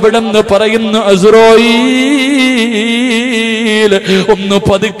റസൂല് അവിടെന്ന് പറയുന്നു, അസ്റായീൽ ഒന്ന്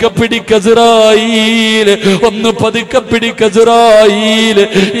പതുക്കെ പിടിക്ക്, അസ്റായീൽ ഒന്ന് പതുക്കെ പിടിക്ക്, അസ്റായീൽ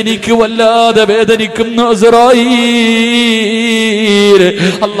എനിക്ക് വല്ലാതെ വേദനിക്കുന്നു, അസ്റായീൽ.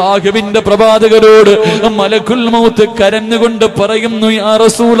 അല്ലാഹുവിന്റെ പ്രവാചകരോട് മലക്കുൽ മൗത്ത് കരഞ്ഞുകൊണ്ട് പറയുന്നു, യാ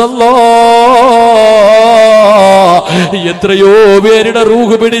റസൂലല്ലാഹ്, എത്രയോ പേരുടെ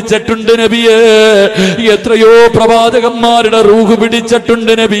റൂഹ് പിടിച്ചിട്ടുണ്ട് നബിയേ, എത്രയോ പ്രവാചകന്മാരുടെ റൂഹ്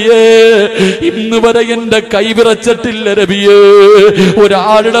പിടിച്ചിട്ടുണ്ട് നബിയേ, ഇന്ന് വരെ എന്റെ കൈ വിറച്ചിട്ടില്ല നബിയേ.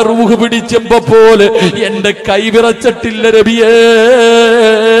 ഒരാളുടെ റൂഹ് പിടിച്ചപ്പോ പോലെ എന്റെ കൈ വിറച്ചിട്ടില്ല നബിയേ.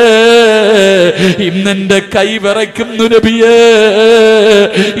 ഇന്നെന്റെ കൈ വിറയ്ക്കുന്നു നബിയേ.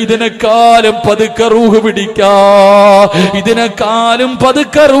 ഇതിനെക്കാളും പതുക്കെ റൂഹ് പിടിക്കാ, ഇതിനെക്കാളും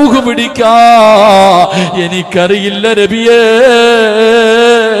പതുക്കെ റൂഹ് പിടിക്കാ എനിക്കറിയില്ല നബിയേ.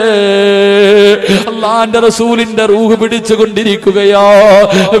 അല്ലാഹുവിന്റെ റസൂലിന്റെ റൂഹ് പിടിച്ചുകൊണ്ടിരിക്കുകയാ.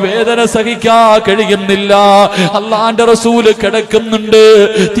 വേദന സഹിക്കാൻ കഴിയുന്നില്ല. അല്ലാഹുവിന്റെ റസൂല് കിടക്കുന്നുണ്ട്,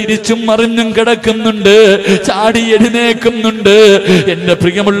 തിരിച്ചും മറിഞ്ഞും കിടക്കുന്നുണ്ട്, ചാടി എഴുന്നേക്കുന്നുണ്ട്. എന്റെ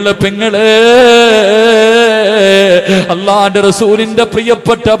പ്രിയമുള്ള പെങ്ങളെ, അല്ലാഹുവിന്റെ റസൂലിന്റെ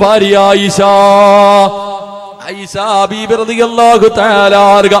പ്രിയപ്പെട്ട ഭാര്യ ആയിഷ,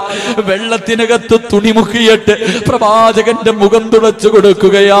 വെള്ളത്തിനകത്ത് തുണി മുക്കിയിട്ട് പ്രവാചകന്റെ മുഖം തുടച്ചു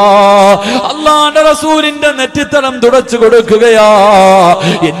കൊടുക്കുകയാ. അല്ലാഹുവിന്റെ റസൂലിന്റെ നെറ്റിത്തടം തുടച്ചു കൊടുക്കുകയാ.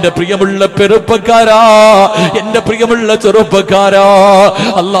 എന്റെ പ്രിയമുള്ള ചെറുപ്പക്കാരാ, എന്റെ പ്രിയമുള്ള ചെറുപ്പക്കാരാ,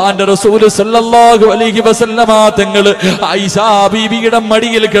 അല്ലാഹുവിന്റെ റസൂൽ സല്ലല്ലാഹു അലൈഹി വസല്ലമ തങ്ങള് ആയിഷ ബീവിയുടെ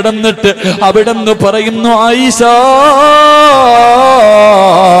മടിയിൽ കിടന്നിട്ട് അവിടെന്ന് പറയുന്നു, ആയിഷ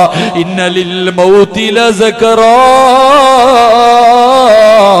ഇന്നലിൽ മൗതി ലസകറാ,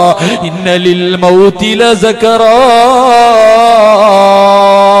 ഇന്നലിൽ മൗതി ലസകറാ.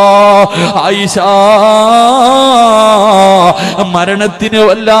 ആയിഷ, മരണത്തിന്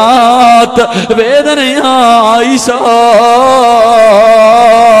വല്ലാത്ത വേദനയാ ആയിഷ,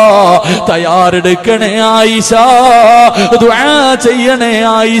 തയ്യാറെടുക്കണേ ആയിഷ, ദുആ ചെയ്യണേ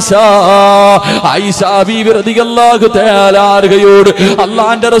ആയിഷ. ആയിഷ ബീവി റളിയല്ലാഹു തആല അൻഹയോട്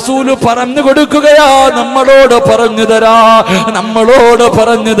അല്ലാഹുവിന്റെ റസൂല് പറഞ്ഞു കൊടുക്കുകയാ, നമ്മളോട് പറഞ്ഞു തരാ, നമ്മളോട്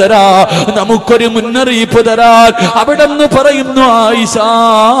പറഞ്ഞു തരാ, നമുക്കൊരു മുന്നറിയിപ്പ് തരാൻ. അവിടെന്ന് പറയുന്നു, ആയിഷ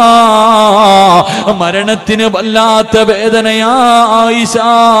മരണത്തിന് വല്ലാത്ത വേദനയാ ആയിഷ.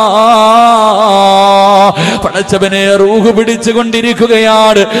 പടച്ചവനെ റൂഹ്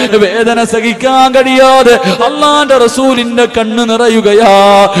പിടിച്ചുകൊണ്ടിരിക്കുകയാണ്, വേദന സഹിക്കാൻ കഴിയാതെ അല്ലാഹുവിന്റെ റസൂലിന്റെ കണ്ണ് നിറയുകയാ.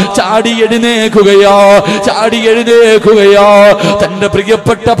 ചാടി എഴുന്നേക്കുകയാ, ചാടി എഴുന്നേക്കുകയാ. തന്റെ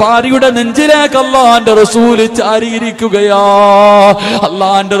പ്രിയപ്പെട്ട ഭാര്യയുടെ നെഞ്ചിലേക്ക് അല്ലാഹുവിന്റെ റസൂല് ചാരിയിരിക്കുകയാ.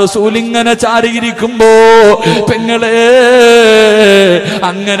 അല്ലാഹുവിന്റെ റസൂൽ ഇങ്ങനെ ചാരിയിരിക്കുമ്പോ, പെങ്ങളെ,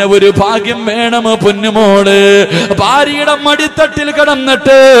 അങ്ങനെ ഒരു ഭാഗ്യം വേണം പൊന്നുമോള്. ഭാര്യയുടെ മടിത്തട്ടിൽ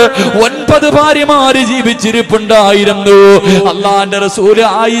കിടന്നിട്ട് 9 ഭാര്യമാര് ജീവിച്ചിരിപ്പുണ്ടായിരുന്നു. അല്ലാഹുവിന്റെ റസൂല്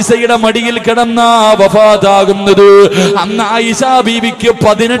ആയിഷയുടെ മടിയിൽ കിടന്ന വഫാത്താകുന്നത്. അന്ന് ആയിഷ ബീവിക്ക്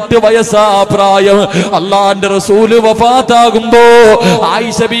 18 വയസ്സാ പ്രായം. അല്ലാഹുവിന്റെ റസൂല് വഫാത്താകുമ്പോ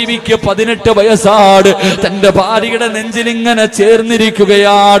ആയിഷ ബീവിക്ക് 18 വയസ്സാണ്. തന്റെ ഭാര്യയുടെ നെഞ്ചിൽ ഇങ്ങനെ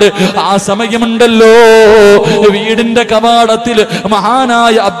ചേർന്നിരിക്കുകയാണ്. ആ സമയമുണ്ടല്ലോ, വീടിന്റെ കവാടത്തിൽ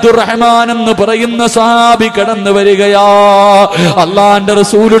മഹാനായ അബ്ദുറഹ്മാൻ എന്ന് പറയുന്ന സഹാബി കടന്നു വരികയാ. അല്ലാഹുവിന്റെ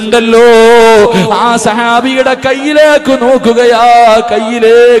റസൂലുണ്ടല്ലോ, ആ സഹാബിയുടെ കയ്യിലേക്ക് നോക്കുകയാ,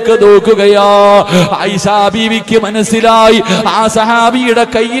 കയ്യിലേക്ക് നോക്കുകയാ. ആയിഷ ബീവിക്ക് മനസ്സിലായി ആ സഹാബിയുടെ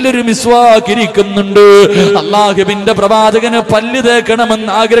കയ്യിലൊരു മിസ്വാക്ക് ഇരിക്കുന്നുണ്ട്. അല്ലാഹുവിന്റെ പ്രവാചകന് പല്ല്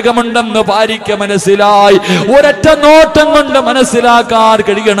തേക്കണമെന്ന് ആഗ്രഹമുണ്ടെന്ന് ഭാര്യയ്ക്ക് മനസ്സിലായി. ഒരൊറ്റ നോട്ടം കൊണ്ട് മനസ്സിലാക്കാൻ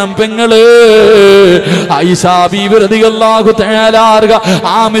കഴിയണം പെങ്ങള്. ആയിഷ ബീവി റളിയല്ലാഹു തആല അൻഹ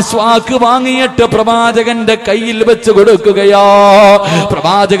ആ മിസ്വാക്ക് വാങ്ങിയിട്ട് പ്രവാചകന്റെ കയ്യിൽ വെച്ച് കൊടുക്കുകയാ.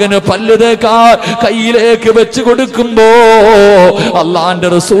 പ്രവാചകന് പല്ല് തേക്കാൻ കയ്യിലേക്ക് വെച്ച് കൊടുക്കുമ്പോ അള്ളാന്റെ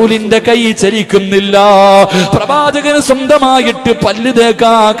റസൂലിന്റെ കൈ ചലിക്കുന്നില്ല. പ്രവാചകന് സ്വന്തമായിട്ട് പല്ല്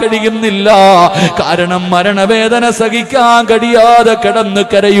തേക്കാൻ കഴിയുന്നില്ല. കാരണം മരണവേദന സഹിക്കാൻ കഴിയാതെ കിടന്ന്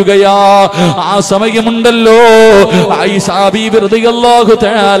കരയുകയാ. ആ സമയമുണ്ടല്ലോ ആയിഷ ബീബി റളിയല്ലാഹു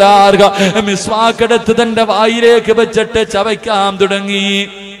തആല മിസ്വാക്ക് എടുത്ത് തന്റെ വായിലേക്ക് വെച്ചിട്ട് ചവയ്ക്കാൻ തുടങ്ങി.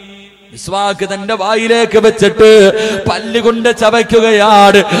 മിസ്വാക്ക് തന്റെ വായിലേക്ക് വെച്ചിട്ട് പല്ലുകൊണ്ട്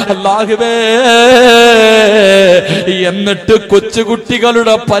ചവയ്ക്കുകയാണ്. അല്ലാഹുവേ, എന്നിട്ട്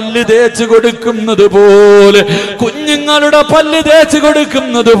കൊച്ചുകുട്ടികളുടെ പല്ല് തേച്ച് കൊടുക്കുന്നത് പോലെ, കുഞ്ഞുങ്ങളുടെ പല്ല് തേച്ച്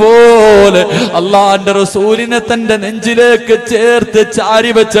കൊടുക്കുന്നത് പോലെ അള്ളാന്റെ റസൂലിനെ തന്റെ നെഞ്ചിലേക്ക് ചേർത്ത്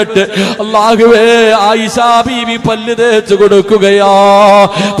ചാരി വെച്ചിട്ട് അല്ലാഹുവേ ആയിഷ ബീവി പല്ല് തേച്ച് കൊടുക്കുകയാ.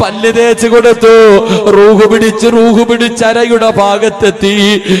 പല്ല് തേച്ച് കൊടുത്തു. റൂഹ് പിടിച്ച് അരയുടെ ഭാഗത്തെത്തി.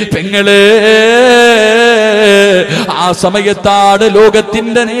 ആ സമയത്താണ്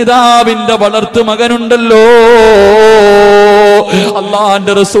ലോകത്തിന്റെ നേതാവിന്റെ വളർത്തു മകനുണ്ടല്ലോ,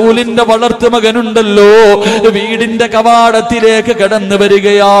 അള്ളാന്റെ റസൂലിന്റെ വളർത്തു മകനുണ്ടല്ലോ, വീടിന്റെ കവാടത്തിലേക്ക് കടന്നു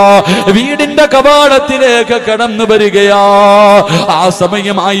വരികയാ. വീടിന്റെ കവാടത്തിലേക്ക് കടന്നു വരികയാ. ആ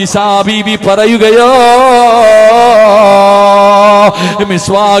സമയം ആയിഷ ബീവി പറയുകയോ,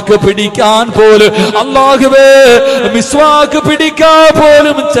 മിസ്വാക്ക് പിടിക്കാൻ പോലും, അല്ലാഹുവേ, മിസ്വാക്ക് പിടിക്കാൻ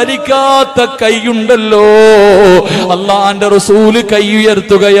പോലും ചലിക്കാത്ത കൈയുണ്ടല്ലോ. അള്ളാന്റെ റസൂല് കൈ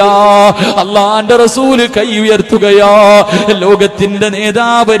ഉയർത്തുകയാ. അള്ളാന്റെ റസൂല് കൈ ഉയർത്തുകയാ. ലോകത്തിന്റെ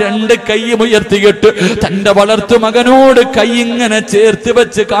നേതാവ് രണ്ട് കൈയും ഉയർത്തിയിട്ട് തന്റെ വളർത്തു മകനോട് കൈ ഇങ്ങനെ ചേർത്ത്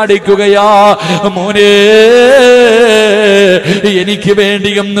വെച്ച് കാണിക്കുകയാ. മോനെ, എനിക്ക്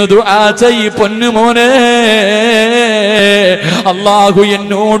വേണ്ടി ഒന്ന് ദുആ ചെയ്യ് പൊന്നു മോനെ. അല്ലാഹു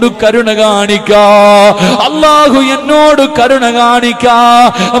എന്നോട് കരുണ കാണിക്കാ. അല്ലാഹു എന്നോട് കരുണ കാണിക്കാ.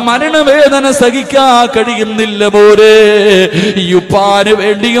 മരണവേദന സഹിക്കാ കഴിയുന്നില്ല മോനെ. യുപ്പാന്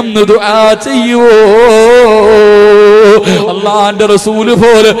വേണ്ടിയൊന്ന് ദുആ ചെയ്യുവോ? അള്ളാന്റെ റസൂല്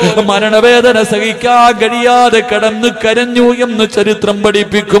പോലെ മരണവേദന സഹിക്കാൻ കഴിയാതെ കടന്ന് കരഞ്ഞു എന്ന് ചരിത്രം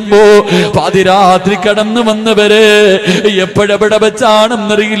പഠിപ്പിക്കുമ്പോ പാതിരാത്രി കടന്നു വന്നവരെ എപ്പോഴെവിടെ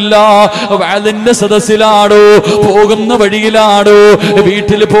വെച്ചാണെന്നറിയില്ല. വാലിന്റെ സദസ്സിലാടോ, പോകുന്ന വഴിയിലാടോ,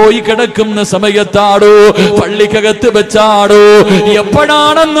 വീട്ടിൽ പോയി കിടക്കുന്ന സമയത്താടോ, പള്ളിക്കകത്ത് വെച്ചാടോ,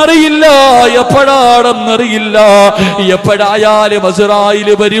 എപ്പോഴാണെന്നറിയില്ല. എപ്പോഴായാലും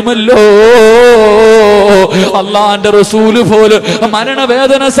അസ്റായില് വരുമല്ലോ. അള്ളാന്റെ റസൂല് പോലെ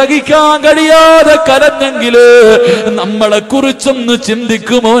മരണവേദന സഹിക്കാൻ കഴിയാതെ കരഞ്ഞെങ്കില് നമ്മളെ കുറിച്ചൊന്ന്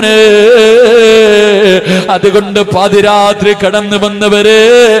ചിന്തിക്കുമോനെ. അതുകൊണ്ട് പാതിരാത്രി കടന്നു വന്നവരെ,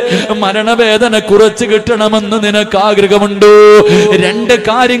 മരണവേദന കുറച്ച് കിട്ടണമെന്ന് നിനക്ക് ആഗ്രഹമുണ്ടോ? രണ്ട്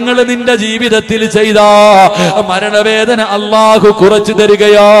കാര്യങ്ങൾ നിന്റെ ജീവിതത്തിൽ ചെയ്താ മരണവേദന അല്ലാഹു കുറച്ചു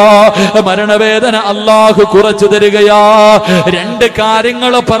തരികയാ. മരണവേദന അല്ലാഹു കുറച്ചു തരികയാ. രണ്ട്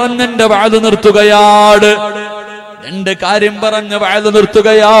കാര്യങ്ങൾ പറഞ്ഞെന്റെ വാഴ നിർത്തുകയാണ്. രണ്ട് കാര്യം പറഞ്ഞ് വാഴ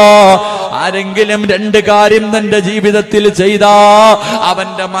നിർത്തുകയാ. ആരെങ്കിലും രണ്ട് കാര്യം തന്റെ ജീവിതത്തിൽ ചെയ്താ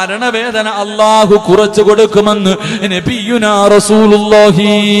അവന്റെ മരണവേദന അല്ലാഹു കുറച്ചു കൊടുക്കുമെന്ന് നബിയുനാ റസൂലുള്ളാഹി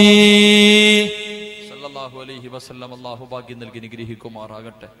സ്വല്ലല്ലാഹു അലൈഹി വസല്ലം. അല്ലാഹു ഭാഗ്യം നൽകി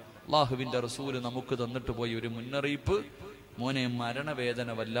അനുഗ്രഹിക്കുമാറാകട്ടെ. അല്ലാഹുവിന്റെ റസൂല് നമുക്ക് തന്നിട്ട് പോയ ഒരു മുന്നറിയിപ്പ്, മോനെ, മരണവേദന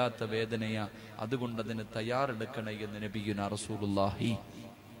വല്ലാത്ത വേദനയാ, അതുകൊണ്ട് അതിന് തയ്യാറെടുക്കണേ എന്ന് നബിയുനാ റസൂലുള്ളാഹി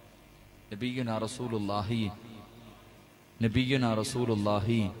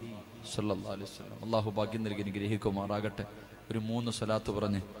സ്വല്ലല്ലാഹു അലൈഹി വസല്ലം. അല്ലാഹു ഭാഗ്യം നൽകി അനുഗ്രഹിക്കുമാറാകട്ടെ. ഒരു 3 സ്വലാത്ത്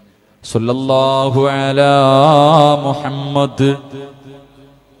പറഞ്ഞ് സ്വല്ലല്ലാഹു അലാ മുഹമ്മദ്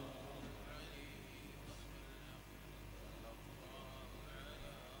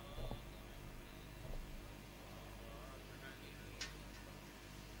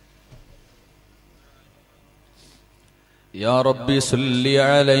യാ റബ്ബി സല്ലി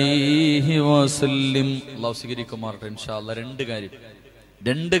അലൈഹി വസല്ലിം. അല്ലാഹു സ്വീകരിക്കുമാറാകട്ടെ ഇൻഷാ അല്ലാഹ്.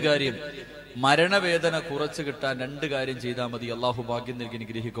 രണ്ട് കാര്യം മരണവേദന കുറച്ച് കിട്ടാൻ രണ്ട് കാര്യം ചെയ്താൽ മതി. അല്ലാഹു ഭാഗ്യം നൽകി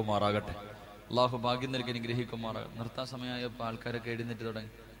അനുഗ്രഹിക്കുമാറാകട്ടെ. അല്ലാഹു ഭാഗ്യം നൽകി അനുഗ്രഹിക്കുമാറാകട്ടെ. നിർത്താൻ സമയമായപ്പോൾ ആൾക്കാരൊക്കെ എഴുന്നേറ്റ്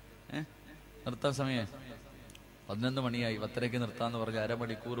തുടങ്ങി. നിർത്താൻ സമയമായി 11 മണിയായി. 10:30 നിർത്താന്ന് പറഞ്ഞ്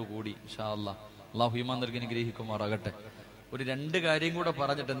അരമണിക്കൂർ കൂടി. ഇൻഷാ അല്ലാഹ്. അല്ലാഹു ഈമാൻ നൽകി അനുഗ്രഹിക്കുമാറാകട്ടെ. ഒരു രണ്ട് കാര്യം കൂടെ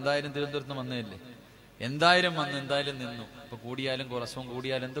പറഞ്ഞിട്ട് എന്തായാലും തിരുവനന്തപുരത്ത് വന്നതല്ലേ, എന്തായാലും വന്ന് എന്തായാലും നിന്നു. ഇപ്പൊ കൂടിയാലും കുറച്ചും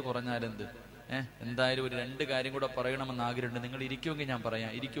കൂടിയാലും എന്ത് കുറഞ്ഞാലും എന്ത്, എന്തായാലും ഒരു രണ്ട് കാര്യം കൂടെ പറയണമെന്ന് ആഗ്രഹമുണ്ട്. നിങ്ങൾ ഇരിക്കുമെങ്കിൽ ഞാൻ പറയാം.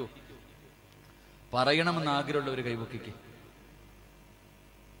 ഇരിക്കൂ. പറയണമെന്ന് ആഗ്രഹമുള്ള ഒരു കൈപൊക്കിക്ക്.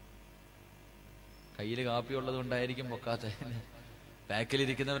 കയ്യിൽ കാപ്പി ഉള്ളത് കൊണ്ടായിരിക്കും പൊക്കാത്ത.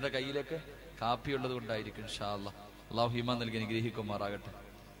 ബാക്കിലിരിക്കുന്നവരുടെ കയ്യിലൊക്കെ കാപ്പി ഉള്ളത് കൊണ്ടായിരിക്കും. ഇൻഷാ അല്ലാഹ്. അല്ലാഹു ഈമാൻ നൽകി അനുഗ്രഹിക്കുമാറാകട്ടെ.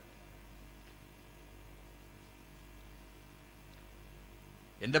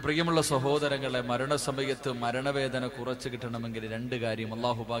 എന്റെ പ്രിയമുള്ള സഹോദരങ്ങളെ, മരണസമയത്ത് മരണവേദന കുറച്ച് കിട്ടണമെങ്കിൽ രണ്ട് കാര്യം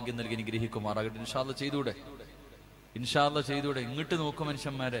അള്ളാഹു ഭാഗ്യം നൽകി അനുഗ്രഹിക്കുമാറാകട്ടെ. ഇൻഷാല്ലാ ചെയ്തൂടെ? ഇൻഷാല്ലാ ചെയ്തൂടെ? ഇങ്ങോട്ട് നോക്കും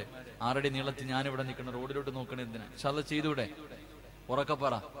മനുഷ്യന്മാരെ, 6 അടി നീളത്തിൽ ഞാനിവിടെ നിൽക്കണം, റോഡിലോട്ട് നോക്കണേ എന്തിനാ? ഇൻഷാല്ലാ ചെയ്തൂടെ?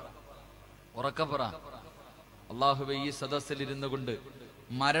 ഉറക്കപ്പറ, ഉറക്കപ്പറ. അള്ളാഹുവേ, ഈ സദസ്സിൽ ഇരുന്നു കൊണ്ട്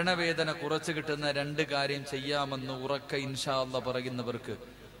മരണവേദന കുറച്ച് കിട്ടുന്ന രണ്ട് കാര്യം ചെയ്യാമെന്ന് ഉറക്ക ഇൻഷാല്ലാ പറയുന്നവർക്ക്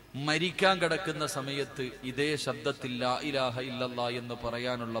മരിക്കാൻ കിടക്കുന്ന സമയത്ത് ഇതേ ശബ്ദത്തിൽ ലാ ഇലാഹ ഇല്ലല്ലാ എന്ന്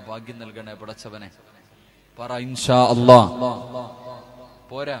പറയാനുള്ള ഭാഗ്യം നൽകണേ പടച്ചവനെ. പറ ഇൻഷാ അല്ലാ.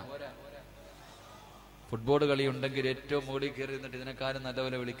 പോരാ, ഫുട്ബോൾ കളി ഉണ്ടെങ്കിൽ ഏറ്റവും മുകളിൽ കയറി നിന്നിട്ട് ഇതിനെക്കാരും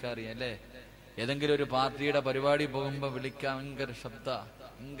നല്ലപോലെ വിളിക്കാറിയാം അല്ലേ? ഏതെങ്കിലും ഒരു പാർട്ടിയുടെ പരിപാടി പോകുമ്പോ വിളിക്കാൻ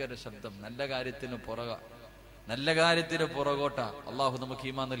ഭയങ്കര ശബ്ദം. നല്ല കാര്യത്തിന് പുറകോട്ട. അള്ളാഹു നമുക്ക്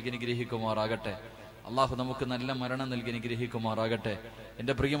ഈമാൻ നൽകി അനുഗ്രഹിക്കുമാറാകട്ടെ. അള്ളാഹു നമുക്ക് നല്ല മരണം നൽകി അനുഗ്രഹിക്കുമാറാകട്ടെ.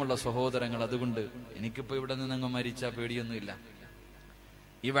 എന്റെ പ്രിയമുള്ള സഹോദരങ്ങൾ, അതുകൊണ്ട് എനിക്കിപ്പോ ഇവിടെ നിന്നങ്ങ് മരിച്ചാൽ പേടിയൊന്നുമില്ല.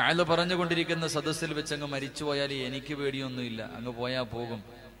 ഈ വഅദ് പറഞ്ഞുകൊണ്ടിരിക്കുന്ന സദസ്സിൽ വെച്ചങ്ങ് മരിച്ചു പോയാൽ എനിക്ക് പേടിയൊന്നുമില്ല. അങ്ങ് പോയാൽ പോകും.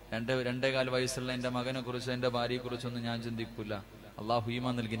 2.25 വയസ്സുള്ള എന്റെ മകനെ കുറിച്ചോ എന്റെ ഭാര്യയെ കുറിച്ചൊന്നും ഞാൻ ചിന്തിക്കൂല. അള്ളാഹു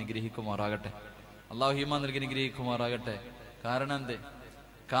ഈമാൻ നൽകി അനുഗ്രഹിക്കുമാറാകട്ടെ. അള്ളാഹു ഈമാൻ നൽകി അനുഗ്രഹിക്കുമാറാകട്ടെ. കാരണം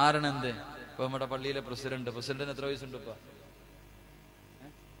എന്തേ? ഇപ്പൊ നമ്മുടെ പള്ളിയിലെ പ്രസിഡന്റിന് എത്ര വയസ്സുണ്ട് ഇപ്പൊ?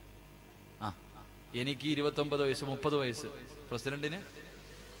 എനിക്ക് 29 വയസ്സ്, 30 വയസ്സ്. പ്രസിഡന്റിന്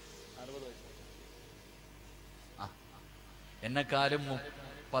 60 വയസ്സ്. എന്നെക്കാളും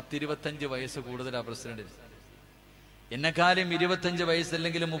 10-25 വയസ്സ് കൂടുതലാ പ്രസിഡന്റിന്. എന്നെക്കാളും 25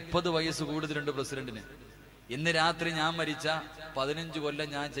 വയസ്സല്ലെങ്കിൽ 30 വയസ്സ് കൂടുതലുണ്ട് പ്രസിഡന്റിന്. ഇന്ന് രാത്രി ഞാൻ മരിച്ച 15 കൊല്ലം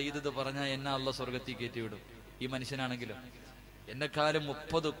ഞാൻ ചെയ്തത് പറഞ്ഞാൽ എന്നെ അള്ളാഹ് സ്വർഗത്തിൽ കയറ്റിവിടും. ഈ മനുഷ്യനാണെങ്കിലും എന്നെക്കാളും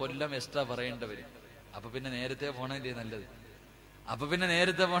 30 കൊല്ലം എക്സ്ട്രാ പറയേണ്ടവര്. അപ്പൊ പിന്നെ നേരത്തെ പോണല്ലേ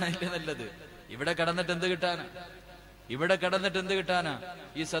നല്ലത്? ഇവിടെ കടന്നിട്ട് എന്ത് കിട്ടാനാ?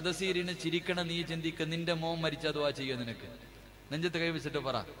 ഈ സദസ്സീരിന് ചിരിക്കണ നീ ചിന്തിക്ക. നിന്റെ മോൻ മരിച്ച ദുആ ചെയ്യോ? നിനക്ക് നെഞ്ചത്ത് കൈവച്ചിട്ട്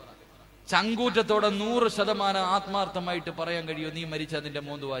പറ. ചങ്കൂറ്റത്തോടെ 100% ആത്മാർത്ഥമായിട്ട് പറയാൻ കഴിയോ നീ മരിച്ച നിന്റെ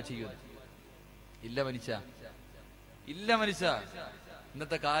മോൻ ദുആ ചെയ്യോ? ഇല്ല മനുഷ്യ.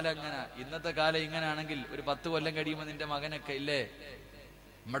 ഇന്നത്തെ കാലം ഇങ്ങനാണെങ്കിൽ ഒരു 10 കൊല്ലം കഴിയുമ്പോൾ നിന്റെ മകനൊക്കെ ഇല്ലേ?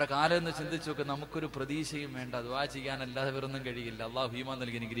 നമ്മുടെ കാലം എന്ന് ചിന്തിച്ചു നോക്ക്. നമുക്കൊരു പ്രതീക്ഷയും വേണ്ട, ദുആ ചെയ്യാനല്ലാതെ വേറൊന്നും കഴിയില്ല. അള്ളാഹു ഈമാൻ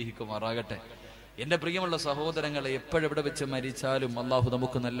നൽകി അനുഗ്രഹിക്കുമാറാകട്ടെ. എന്റെ പ്രിയമുള്ള സഹോദരങ്ങളെ, എപ്പോഴെവിടെ വെച്ച് മരിച്ചാലും അള്ളാഹു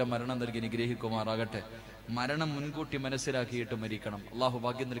നമുക്ക് നല്ല മരണം നൽകി അനുഗ്രഹിക്കുമാറാകട്ടെ. മരണം മുൻകൂട്ടി മനസ്സിലാക്കിയിട്ട് മരിക്കണം. അള്ളാഹു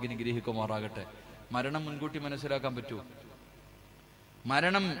ഭാഗ്യം നൽകി അനുഗ്രഹിക്കുമാറാകട്ടെ. മരണം മുൻകൂട്ടി മനസ്സിലാക്കാൻ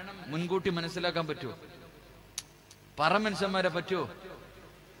പറ്റുമോ? പറ മനുഷ്യന്മാരെ, പറ്റുമോ?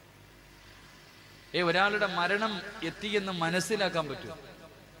 ഒരാളുടെ മരണം എത്തിയെന്ന് മനസ്സിലാക്കാൻ പറ്റുമോ?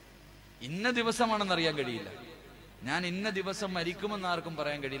 ഇന്ന ദിവസമാണെന്ന് അറിയാൻ കഴിയില്ല. ഞാൻ ഇന്ന ദിവസം മരിക്കുമെന്ന് ആർക്കും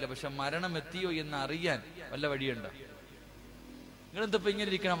പറയാൻ കഴിയില്ല. പക്ഷെ മരണം എത്തിയോ എന്ന് അറിയാൻ വല്ല വഴിയുണ്ടോ? നിങ്ങളെന്തപ്പോ ഇങ്ങനെ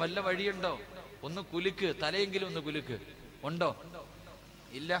ഇരിക്കണം? വല്ല വഴിയുണ്ടോ? ഒന്ന് കുലുക്ക്, തലയെങ്കിലും ഒന്ന് കുലുക്ക്. ഉണ്ടോ?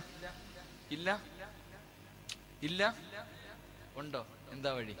 ഇല്ല. ഉണ്ടോ? എന്താ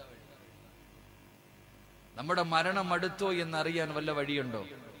വഴി? നമ്മുടെ മരണം അടുത്തോ എന്നറിയാൻ വല്ല വഴിയുണ്ടോ?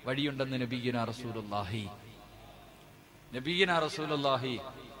 വഴിയുണ്ടെന്ന് നബിയ്യനാ റസൂലുള്ളാഹി.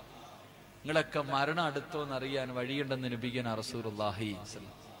 നിങ്ങളൊക്കെ മരണം അടുത്തോ എന്നറിയാൻ വഴിയുണ്ടെന്ന് നബിയ്യനാ റസൂലുള്ളാഹി.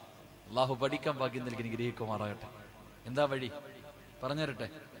 അള്ളാഹു പഠിക്കാൻ ഭാഗ്യം നൽകി അനുഗ്രഹിക്കുമാറാകട്ടെ. എന്താ വഴി?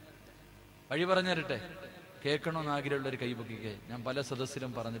 വഴി പറഞ്ഞുതരട്ടെ. കേൾക്കണമെന്ന് ആഗ്രഹമുള്ളൊരു കൈപൊക്കിക്കേ. ഞാൻ പല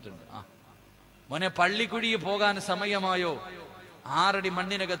സദസ്സിലും പറഞ്ഞിട്ടുണ്ട്. മോനെ, പള്ളിക്കുഴിയിൽ പോകാൻ സമയമായോ? 6 അടി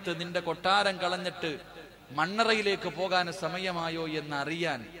മണ്ണിനകത്ത് നിന്റെ കൊട്ടാരം കളഞ്ഞിട്ട് മണ്ണറയിലേക്ക് പോകാൻ സമയമായോ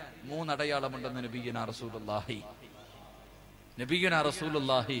എന്നറിയാൻ 3 അടയാളമുണ്ടെന്ന് നബിയ്യനാ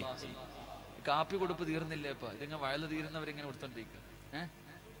റസൂലുള്ളാഹി. കാപ്പി കൊടുപ്പ് തീർന്നില്ലേ? ഇപ്പൊ ഇതിങ്ങനെ വയല് തീരുന്നവരിങ്ങനെ കൊടുത്തോണ്ടിരിക്കുക.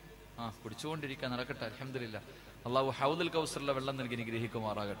 കുടിച്ചുകൊണ്ടിരിക്കുക. നടക്കട്ടെ, അൽഹംദുലില്ലാ. അള്ളാഹു ഹൗദുൽ കൗസറിലെ വെള്ളം നൽകി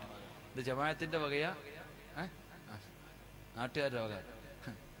അനുഗ്രഹിക്കുമാറാകട്ടെ. ഇത് ജമാഅത്തിന്റെ വകയാ? നാട്ടുകാരുടെ വക?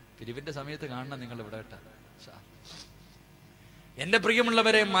 പിരിവിന്റെ സമയത്ത് കാണണം നിങ്ങൾ ഇവിടെ കേട്ട. എന്റെ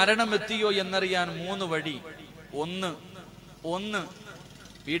പ്രിയമുള്ളവരെ, മരണം എത്തിയോ എന്നറിയാൻ 3 വഴി. ഒന്ന്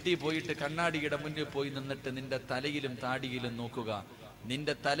വീട്ടിൽ പോയിട്ട് കണ്ണാടിയുടെ മുന്നിൽ പോയി നിന്നിട്ട് നിന്റെ തലയിലും താടിയിലും നോക്കുക.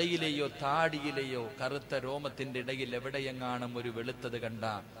 നിന്റെ തലയിലെയോ താടിയിലെയോ കറുത്ത രോമത്തിന്റെ ഇടയിൽ എവിടെയെങ്ങാനും ഒരു വെളുത്തത് കണ്ട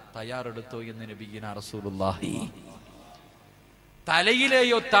തയ്യാറെടുത്തോ എന്ന് നബിയ്യനാ റസൂലുള്ളാഹി.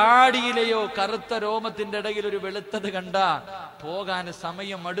 തലയിലെയോ താടിയിലെയോ കറുത്ത രോമത്തിന്റെ ഇടയിൽ ഒരു വെളുത്തത് കണ്ട പോകാൻ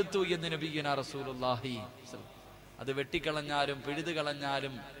സമയം അടുത്തു എന്ന് നബിയ്യനാ റസൂലുള്ളാഹി. അത് വെട്ടിക്കളഞ്ഞാലും പിഴുതു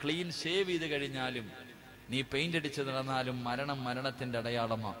കളഞ്ഞാലും ക്ലീൻ ഷേവ് ചെയ്ത് കഴിഞ്ഞാലും നീ പെയിന്റ് അടിച്ച് നടന്നാലും മരണത്തിന്റെ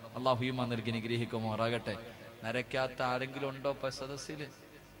അടയാളമാ. അള്ളാഹു ഈമാൻ നൽകി അനുഗ്രഹിക്കുമാറാകട്ടെ. നരയ്ക്കാത്ത ആരെങ്കിലും ഉണ്ടോ ഇപ്പൊ സദസ്സില്?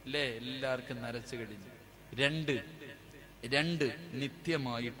 ഇല്ലേ? എല്ലാവർക്കും നരച്ചു കഴിഞ്ഞു. 2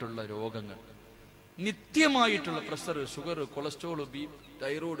 നിത്യമായിട്ടുള്ള രോഗങ്ങൾ, നിത്യമായിട്ടുള്ള പ്രഷർ, ഷുഗർ, കൊളസ്ട്രോൾ,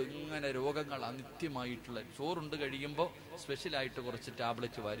 തൈറോയ്ഡ്, ഇങ്ങനെ രോഗങ്ങൾ അനിത്യമായിട്ടുള്ള. ചോറുണ്ട് കഴിയുമ്പോൾ സ്പെഷ്യലായിട്ട് കുറച്ച്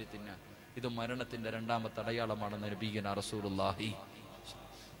ടാബ്ലറ്റ് വാരി തിന്നാൻ. ഇത് മരണത്തിന്റെ രണ്ടാമത്തെ അടയാളമാണെന്ന് നബിയുനാ റസൂലുള്ളാഹി.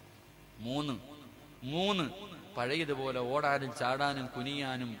 3 പഴയതുപോലെ ഓടാനും ചാടാനും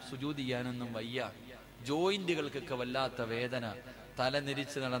കുനിയാനും സുജൂദ് ചെയ്യാനൊന്നും വയ്യ. ജോയിന്റുകൾക്കൊക്കെ വല്ലാത്ത വേദന.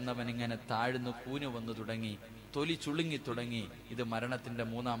 തലനിരിച്ച് നടന്നവൻ ഇങ്ങനെ താഴ്ന്നു കൂനു വന്നു തുടങ്ങി, തൊലി ചുളുങ്ങി തുടങ്ങി. ഇത് മരണത്തിന്റെ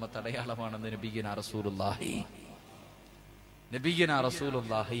 3ാമത്തെ അടയാളമാണെന്ന് നബിയുനാ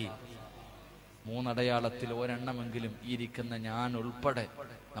റസൂലുള്ളാഹി. 3 അടയാളത്തിൽ ഒരെണ്ണമെങ്കിലും ഇരിക്കുന്ന ഞാൻ ഉൾപ്പെടെ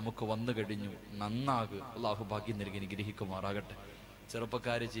നമുക്ക് വന്നു കഴിഞ്ഞു. നന്നാകു. അള്ളാഹു ഭാഗ്യം നൽകി അനുഗ്രഹിക്കുമാറാകട്ടെ.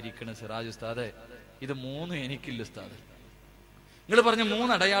 ചെറുപ്പക്കാര് ചിരിക്കണ സിറാജ് ഉസ്താദെ, ഇത് 3 എനിക്കില്ല ഉസ്താദ്. നിങ്ങൾ പറഞ്ഞ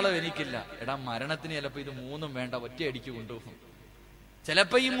 3 അടയാളം എനിക്കില്ല. എടാ, മരണത്തിന് ചിലപ്പോ ഇത് 3 വേണ്ട, ഒറ്റയടിക്ക് കൊണ്ടുപോകും.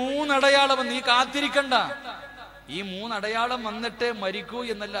 ചിലപ്പോ ഈ 3 അടയാളം നീ കാത്തിരിക്കണ്ട. ഈ 3 അടയാളം വന്നിട്ടേ മരിക്കൂ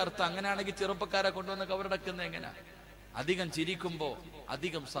എന്നല്ല അർത്ഥം. അങ്ങനെയാണെങ്കിൽ ചെറുപ്പക്കാരെ കൊണ്ടുവന്ന് കവറടക്കുന്ന എങ്ങനെ? അധികം ചിരിക്കുമ്പോ,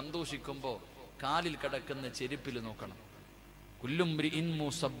 അധികം സന്തോഷിക്കുമ്പോ കാലിൽ കിടക്കുന്ന ചെരുപ്പിൽ നോക്കണം. കുല്ലുംറിഇൻ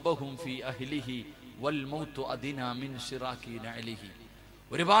മുസബ്ബഹും ഫീ അഹ്ലിഹി വൽ മൗതു അദിനാ മിൻ ശിറാഖി നഅലിഹി.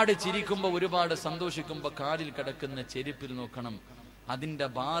 ഒരുപാട് ചിരിക്കുമ്പോ, ഒരുപാട് സന്തോഷിക്കുമ്പോ കാലിൽ കിടക്കുന്ന ചെരുപ്പിൽ നോക്കണം. അതിന്റെ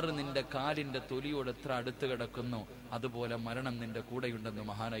ബാറ് നിന്റെ കാലിന്റെ തൊലിയോട് എത്ര അടുത്ത് കിടക്കുന്നു, അതുപോലെ മരണം നിന്റെ കൂടെയുണ്ടെന്ന്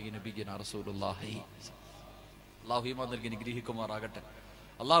മഹാനായി നബിയുനാ റസൂലുള്ളാഹി. അല്ലാഹു ഈമാൻ നൽകി അനുഗ്രഹിക്കുമാറാകട്ടെ.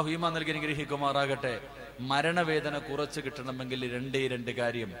 അല്ലാഹു ഈമാൻ നൽകി അനുഗ്രഹിക്കുമാറാകട്ടെ. മരണവേദന കുറച്ച് കിട്ടണമെങ്കിൽ 2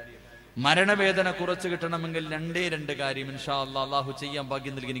 കാര്യം. മരണവേദന കുറച്ച് കിട്ടണമെങ്കിൽ 2 കാര്യം ഇൻഷാ അല്ലാഹ് അല്ലാഹു ചെയ്യാൻ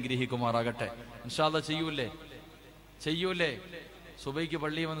ഭാഗ്യം നൽകി അനുഗ്രഹിക്കുമാറാകട്ടെ. ഇൻഷാ അല്ലാഹ് ചെയ്യൂലേ? സുബൈക്ക്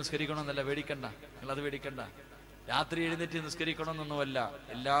പള്ളിയിൽ വന്ന് നിസ്കരിക്കണമെന്നല്ല, പേടിക്കണ്ട. നിങ്ങളത് പേടിക്കണ്ട. രാത്രി എഴുന്നേറ്റ് നിസ്കരിക്കണമെന്നൊന്നുമല്ല.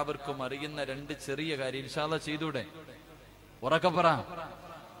 എല്ലാവർക്കും അറിയുന്ന 2 ചെറിയ കാര്യം ഇൻഷാ അല്ലാഹ് ചെയ്തൂടെ? ഉറക്കെ പറ.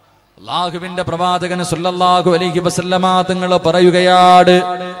 അല്ലാഹുവിന്റെ പ്രവാചകൻ സല്ലല്ലാഹു അലൈഹി വസല്ലമ തങ്ങൾ പറയുകയാണ്,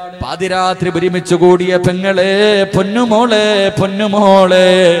 പാതിരാത്രി ഒരുമിച്ച് കൂടിയ പെങ്ങളെ, പൊന്നുമോളെ,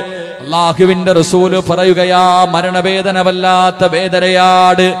 അല്ലാഹുവിന്റെ റസൂല് പറയുകയാ, മരണവേദന വല്ലാത്ത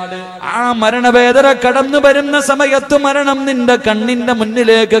വേദനയാണ്. ആ മരണവേദന കടന്നു വരുന്ന സമയത്ത് മരണം നിന്റെ കണ്ണിന്റെ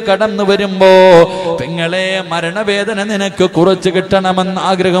മുന്നിലേക്ക് കടന്നു വരുമ്പോ, പെങ്ങളെ, മരണവേദന നിനക്ക് കുറച്ച് കിട്ടണമെന്ന്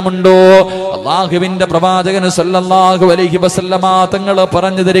ആഗ്രഹമുണ്ടോ? അല്ലാഹുവിന്റെ പ്രവാചകൻ സല്ലല്ലാഹു അലൈഹി വസല്ലമ തങ്ങൾ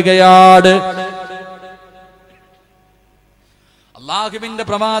പറഞ്ഞു തരികയാണ്. അല്ലാഹുവിന്റെ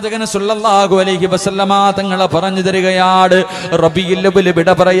പ്രവാചകൻ സല്ലല്ലാഹു അലൈഹി വസല്ലമ തങ്ങൾ പറഞ്ഞു തരികയാണ്, റബീഉൽ അവ്വൽ വിട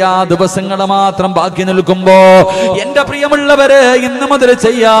പറയാ ദിവസങ്ങൾ മാത്രം ബാക്കി നിൽക്കുമ്പോ, എന്റെ പ്രിയമുള്ളവരെ, ഇന്ന് മുതൽ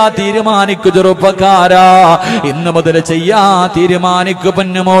ചെയ്യാ തീരുമാനിക്കു ചെറുപ്പക്കാരാ, ഇന്ന് മുതൽ ചെയ്യാ തീരുമാനിക്കു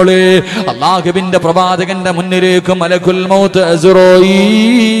പൊന്നുമോള്. അല്ലാഹുവിന്റെ പ്രവാചകന്റെ മുന്നിലേക്ക് മലക്കുൽ മൗത്ത്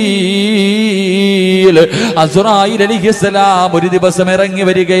അസ്റായീൽ അലൈഹിസ്സലാം ഒരു ദിവസം ഇറങ്ങി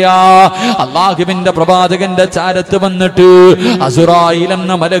വരികയാ. അല്ലാഹുവിന്റെ പ്രവാചകന്റെ ചാരത്ത് വന്നിട്ട് അസ്റായീൽ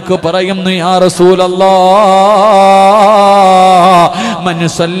എന്ന മലക്ക് പറയുന്നു, യാ റസൂലല്ലാഹ്, മൻ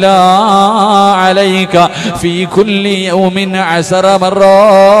സല്ലാ അലൈക ഫീ കുല്ലി യൗമിൻ 10 മറ.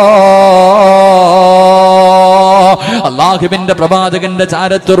 അല്ലാഹുവിന്റെ പ്രവാചകന്റെ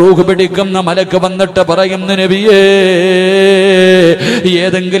ചാരത്ത് റൂഹ് പിടിക്കുന്ന മലക്ക് വന്നിട്ട് പറയുന്നു, നബിയേ,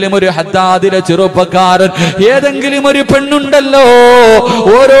 ഏതെങ്കിലും ഒരു ഹദ്ദാദിലെ ചെറുപ്പക്കാരൻ, ഏതെങ്കിലും ഒരു പെണ്ണുണ്ടല്ലോ,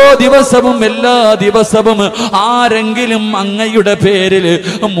 ഓരോ ദിവസവും, എല്ലാ ദിവസവും ആരെങ്കിലും അങ്ങയുടെ പേരിൽ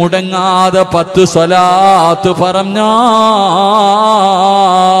മുടങ്ങാതെ 10 സ്വലാത്ത് പറഞ്ഞാൽ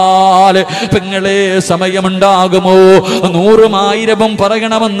പെങ്ങളെ സമയമുണ്ടാകുമോ? 100ഉം 1000ഉം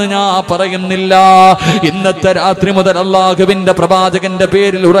പറയണമെന്ന് ഞാൻ പറയുന്നില്ല. ഇന്നത്തെ രാത്രി മുതൽ അല്ലാഹുവിന്റെ പ്രവാചകന്റെ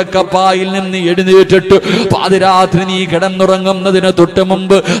പേരിൽ ഉറക്കപ്പായിൽ നിന്ന് എഴുന്നേറ്റിട്ട് പാതിരാത്രി നീ കിടന്നുറങ്ങുന്നതിന് തൊട്ട്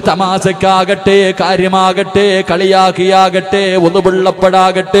മുമ്പ് തമാശക്കാകട്ടെ, കാര്യമാകട്ടെ, കളിയാക്കിയാകട്ടെ,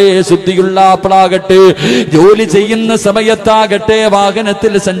 ഒന്നുപുള്ളപ്പെടാകട്ടെ, ശുദ്ധിയുള്ളപ്പോഴാകട്ടെ, ജോലി ചെയ്യുന്ന സമയത്താകട്ടെ,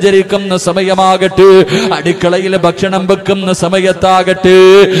 വാഹനത്തിൽ സഞ്ചരിക്കുന്ന സമയമാകട്ടെ, അടുക്കളയിൽ ഭക്ഷണം വെക്കുന്ന സമയത്താകട്ടെ,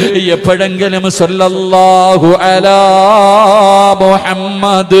 എപ്പോഴെങ്കിലും സല്ലല്ലാഹു അലാ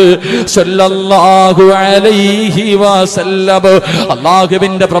മുഹമ്മദ് സല്ലല്ലാഹു അലൈഹി വസല്ലം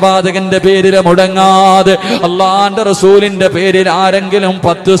അല്ലാഹുവിന്റെ പ്രവാചകന്റെ പേരിൽ മുടങ്ങാതെ, അല്ലാഹുവിന്റെ റസൂലിന്റെ പേരിൽ ആരെങ്കിലും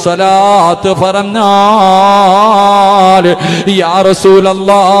 10 സ്വലാത്ത് പറഞ്ഞാൽ, യാ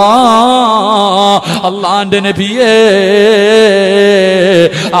റസൂലല്ലാഹ്, അല്ലാഹുവിന്റെ നബിയേ,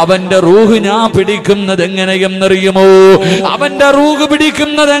 അവന്റെ റൂഹ് ഞാൻ പിടിക്കുന്നത് എങ്ങനെയെന്നറിയുമോ? അവന്റെ റൂഹ്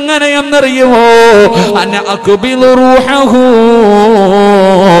പിടിക്കുന്നത് എങ്ങനെയെന്നറിയുമോ? അന അഖ്ബിലു റൂഹഹു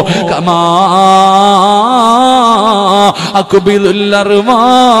കമാ അഖ്ബിലുൽ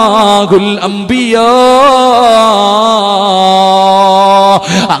അർവാഹുൽ അംബിയാ.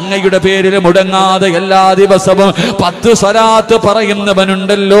 അങ്ങയുടെ പേരിൽ മുടങ്ങാതെ എല്ലാ ദിവസവും 10 സ്വലാത്ത്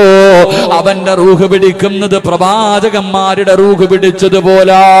പറയുന്നവനുണ്ടല്ലോ, അവന്റെ റൂഹ് പിടിക്കുന്നത് പ്രവാചകന്മാരുടെ റൂഹ്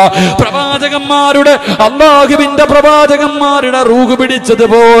പിടിച്ചതുപോലെ, പ്രവാചകന്മാരുടെ അല്ലാഹുവിന്റെ പ്രവാചകന്മാരുടെ റൂഹ്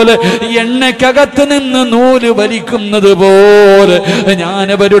പിടിച്ചതുപോലെ, എണ്ണക്കകത്ത് നിന്ന് നൂല് വലിക്കുന്നത് പോലെ ഞാൻ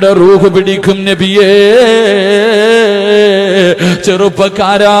അവരുടെ റൂഹ് പിടിക്കും നബിയേ.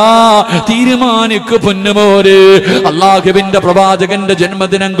 ചെറുപ്പക്കാരാ, തീരുമാനിക്കു പൊന്നുമോര്. അല്ലാഹുവിന്റെ പ്രവാചകന്റെ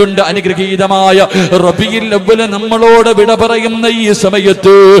ജന്മദിനം കൊണ്ട് അനുഗ്രഹീതമായ റബീഉൽ അവ്വൽ നമ്മളോട് വിട പറയുന്ന ഈ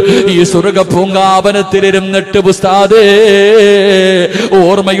സമയത്ത്, ഈ സ്വർഗ പൂങ്കാവനത്തിലിരുന്നിട്ട് ഉസ്താദേ,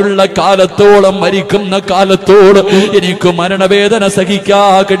 ഓർമ്മയുള്ള കാലത്തോളം മരിക്കുന്ന കാലത്തോളം എനിക്ക് മരണവേദന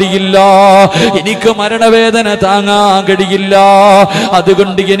സഹിക്കാൻ കഴിയില്ല, എനിക്ക് മരണവേദന താങ്ങാൻ കഴിയില്ല.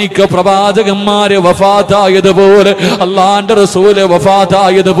 അതുകൊണ്ട് എനിക്ക് പ്രവാചകന്മാരെ വഫാത്തായതുപോലെ, അല്ലാഹുവിന്റെ റസൂല്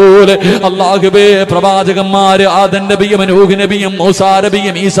വഫാത്തായതുപോലെ, അല്ലാഹുവേ പ്രവാചകന്മാര് ആദം നബിയും നൂഹ് നബിയും മൂസാ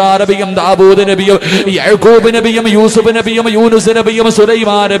നബിയും ഈസാ നബിയും ദാവൂദ് നബിയും യാക്കൂബ് നബിയും യൂസുഫ് നബിയും യൂനുസ് നബിയും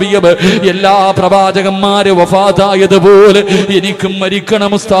സുലൈമാൻ നബിയും എല്ലാ പ്രവാചകന്മാര് വഫാത്തായതുപോലെ എനിക്കും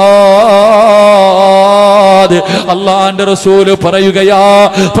മരിക്കണം ഉസ്താദ്. അല്ലാഹുവിന്റെ റസൂല് പറയുകയാ,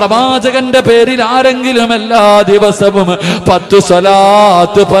 പ്രവാചകന്റെ പേരിൽ ആരെങ്കിലും എല്ലാ ദിവസവും 10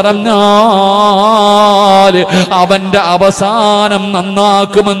 സ്വലാത്ത് പറഞ്ഞാൽ അവന്റെ അവസാനം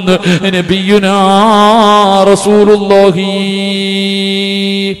നന്നാക്കുമെന്ന് നബിയുനാ റസൂലുള്ളാഹി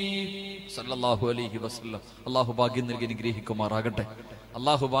സല്ലല്ലാഹു അലൈഹി വസല്ലം. അല്ലാഹു ഭാഗ്യം നൽകി അനുഗ്രഹിക്കുമാറാകട്ടെ,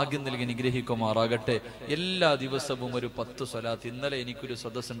 അല്ലാഹു ഭാഗ്യം നൽകി അനുഗ്രഹിക്കുമാറാകട്ടെ. എല്ലാ ദിവസവും ഒരു 10 സ്വലാത്ത്. ഇന്നലെ എനിക്കൊരു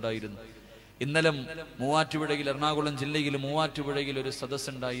സദസ് ഉണ്ടായിരുന്നു. ഇന്നലെ മൂവാറ്റുപുഴയിൽ, എറണാകുളം ജില്ലയിൽ മൂവാറ്റുപുഴയിൽ ഒരു സദസ്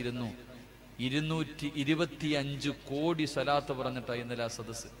ഉണ്ടായിരുന്നു. 225 കോടി സ്വലാത്ത് പറഞ്ഞിട്ടാണ് ഇന്നലെ ആ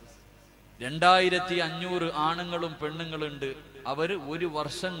സദസ്. 2500 ആണുങ്ങളും പെണ്ണുങ്ങളുണ്ട്. അവര് ഒരു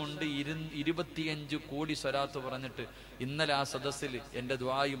വർഷം കൊണ്ട് 25 കോടി സ്വലാത്ത് പറഞ്ഞിട്ട് ഇന്നലെ ആ സദസ്സിൽ എന്റെ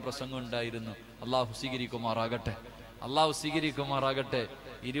ദുആയും പ്രസംഗം ഉണ്ടായിരുന്നു. അള്ളാഹു സ്വീകരിക്കുമാറാകട്ടെ, അള്ളാഹു സ്വീകരിക്കുമാറാകട്ടെ.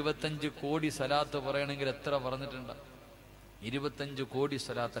 25 കോടി സ്വലാത്ത് പറയണമെങ്കിൽ എത്ര പറഞ്ഞിട്ടുണ്ട്? 25 കോടി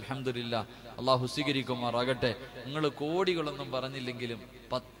സ്വലാത്ത്. അൽഹംദുലില്ലാ, അള്ളാഹു സ്വീകരിക്കുമാറാകട്ടെ. നിങ്ങൾ കോടികളൊന്നും പറഞ്ഞില്ലെങ്കിലും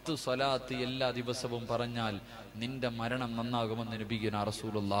 10 സ്വലാത്ത് എല്ലാ ദിവസവും പറഞ്ഞാൽ നിന്റെ മരണം നന്നാകുമെന്ന് നബിയുനാ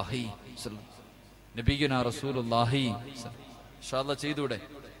റസൂലുള്ളാഹി നബിയുനാ റസൂലുള്ളാഹി. ഇൻഷാ അല്ലാഹ് ചെയ്തൂടെ?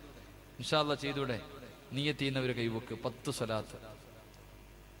 ഇൻഷാ അല്ലാഹ് ചെയ്തൂടെ? നിയ്യത്ത് ചെയ്യുന്നവരെ കൈവക്ക്. 10 സ്വലാത്ത്,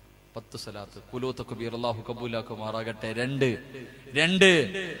 10 സ്വലാത്ത്. ഖുലൂത്ത് കബീർ അല്ലാഹു കബൂലാക്കുമാറാകട്ടെ. 2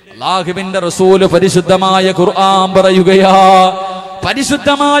 അല്ലാഹുവിന്റെ റസൂൽ പരിശുദ്ധമായ ഖുർആൻ പറയുകയാ,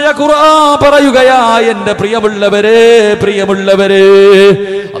 പരിശുദ്ധമായ ഖുർആൻ പറയുകയാ, എന്റെ പ്രിയമുള്ളവരെ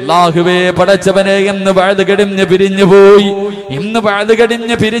അല്ലാഹുവേ പടച്ചവനെ, എന്ന് വഅദ് കടിഞ്ഞ് പിരിഞ്ഞു പോയി, ഇന്ന് വഅദ്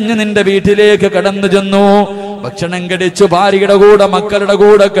കടിഞ്ഞ് പിരിഞ്ഞ് നിന്റെ വീട്ടിലേക്ക് കടന്നു ചെന്നു. ഭക്ഷണം കടിച്ചു ഭാര്യയുടെ കൂടെ മക്കളുടെ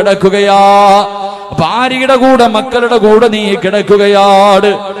കൂടെ കിടക്കുകയാ, ഭാര്യയുടെ കൂടെ മക്കളുടെ കൂടെ നീ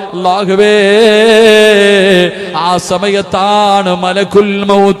കിടക്കുകയാണ്. അല്ലാഹുവേ, ആ സമയത്താണ് മലക്കുൽ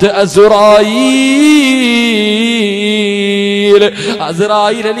മൗത്ത് അസ്റായീൽ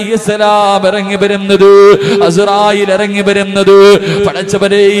അലൈഹിസ്സലാം ഇറങ്ങി വരുന്നത്.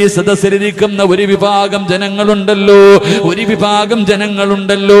 പടച്ചവരെ, ഈ സദസ്സിലിരിക്കുന്ന ഒരു വിഭാഗം ജനങ്ങളുണ്ടല്ലോ,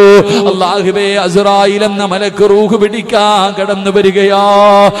 അല്ലാഹുവേ, അസ്റായീൽ എന്ന മലക്ക് റൂഹ് പിടിക്കാൻ കടന്നു വരികയാ.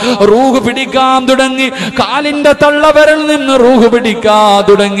 റൂഹ് പിടിക്കാൻ തുടങ്ങി, കാലിന്റെ തള്ളവിരൽ നിന്ന് റൂഹ് പിടിക്കാൻ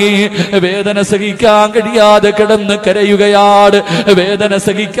തുടങ്ങി. വേദന സഹിക്കാൻ കഴിയാതെ കിടന്ന് കരയുകയാണ്, വേദന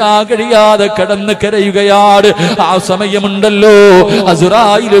സഹിക്കാൻ കഴിയാതെ കിടന്ന് കരയുകയാണ്. ആ സമയമുണ്ടല്ലോ,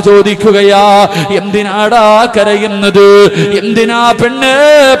 അസ്റായീൽ ചോദിക്കുകയാ, എന്തിനാടാ കരയുന്നത്? എന്തിനാ പെണ്ണ്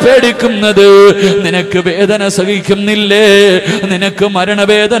പേടിക്കുന്നത്? നിനക്ക് വേദന സഹിക്കുന്നില്ലേ? നിനക്ക്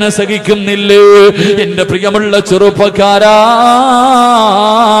മരണവേദന സഹിക്കുന്നില്ലേ? എന്റെ പ്രിയമുള്ള ചെറുപ്പക്കാരാ,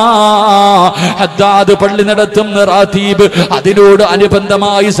 ഹദ്ദാദ് പള്ളി നടത്തുന്ന റാത്തീബ്, അതിനോട്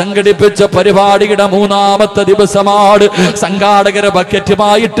അനുബന്ധമായി സംഘടിപ്പിച്ച പരിപാടിയുടെ 3ാമത്തെ ദിവസമാണ്. സംഘാടകരെ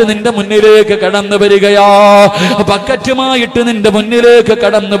ബക്കറ്റുമായിട്ട് നിന്റെ മുന്നിലേക്ക് കടന്നു വരികയാ, ബക്കറ്റുമായിട്ട് നിന്റെ മുന്നിലേക്ക്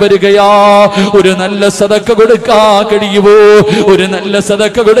കടന്നു വരികയാ. ഒരു നല്ല സദക്ക കൊടുക്കാൻ കഴിയുമോ? ഒരു നല്ല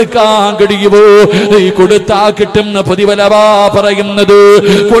സദക്ക കൊടുക്കാൻ കഴിയുമോ? ഈ കൊടുത്താ കിട്ടുന്ന പ്രതിഫലമാ പറയുന്നത്,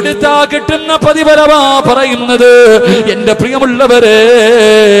 കൊടുത്താ കിട്ടുന്ന പ്രതിഫലമാ പറയുന്നത്. എന്റെ പ്രിയമുള്ളവരെ,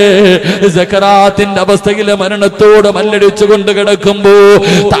 സക്കറാത്തിന്റെ അവസ്ഥയിൽ മരണത്തോട് മല്ലടിച്ചുകൊണ്ട് കിടക്കുമ്പോ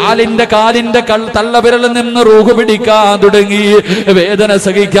കാലിന്റെ തള്ളവിരലിൽ നിന്ന് റൂഹ് പിടിക്കാൻ തുടങ്ങി. വേദന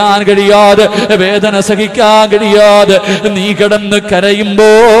സഹിക്കാൻ കഴിയാതെ നീ കിടന്ന് കരയുമ്പോ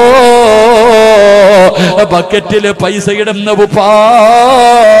ബക്കറ്റില് പൈസ ഇടുന്ന ഉപ്പാ,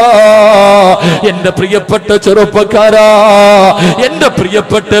 എന്റെ പ്രിയപ്പെട്ട ചെറുപ്പക്കാരാ, എന്റെ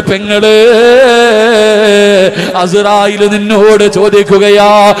പ്രിയപ്പെട്ട പെങ്ങള്, അസ്രായിൽ നിന്നോട്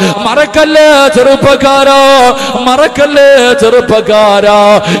ചോദിക്കുകയാ, മറക്കല്ലേ ചെറുപ്പക്കാരാ, മറക്കല്ലേ ചെറുപ്പക്കാരാ,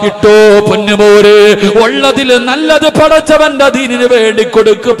 ഇട്ടോ പൊന്നുപോര്, ഉള്ളതിൽ നല്ലത് പടച്ചവന്റെ ദീനിന് വേണ്ടി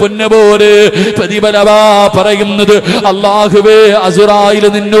കൊടുക്ക് പൊന്നുപോര്. പ്രതിഫലമാ പറയുന്നത്. അല്ലാഹുവേ, അസ്രായിൽ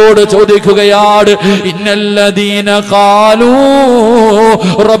നിന്നോട് ചോദിക്കുകയാണ്, ഇന്നല്ലദീന ഖാലൂ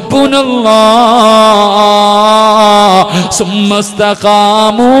റബ്ബുനല്ലാഹ്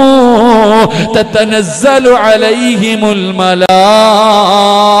സുമ്മസ്തഖാമൂ തതനസ്സലു അലൈഹിമുൽ മലായിക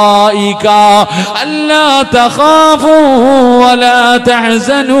അല്ലാ തഖാഫൂ വലാ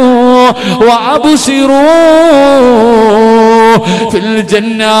തഹ്സനൂ വഅബ്ശിറൂ ഫിൽ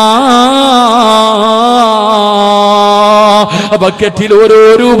ജന്നാ. ബക്കറ്റിൽ ഓരോ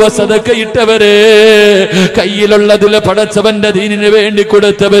രൂപ സദക്ക ഇട്ടവര്, കയ്യിലുള്ളതിൽ പടച്ചവന്റെ ദീനിന് വേണ്ടി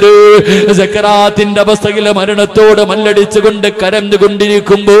കൊടുത്തവര്, സക്കറാത്തിന്റെ അവസ്ഥയിൽ മരണത്തോട് മല്ലടിച്ചുകൊണ്ട്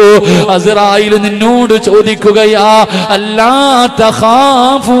കരഞ്ഞുകൊണ്ടിരിക്കുമ്പോ അസ്രായിൽ നിന്നോട് ചോദിക്കുകയാ, അല്ലാ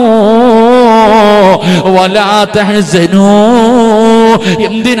തഖാഫൂ വലാ തഹ്സനൂ,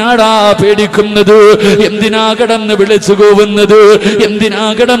 എന്തിനാടാ പേടിക്കുന്നത്, എന്തിനാ കടന്ന് വിളിച്ചു പോവുന്നത്, എന്തിനാ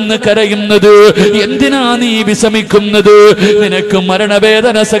കടന്ന് കരയുന്നത്, എന്തിനാ നീ വിഷമിക്കുന്നത്? നിനക്ക്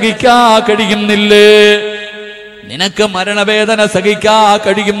മരണവേദന സഹിക്കാ കഴിയുന്നില്ലേ? നിനക്ക് മരണവേദന സഹിക്കാ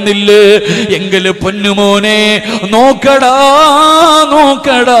കഴിയുന്നില്ലേ? എങ്കിൽ പൊന്നുമോനെ നോക്കടാ,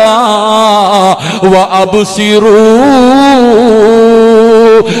 നോക്കടാ, വഅബ്സിറൂ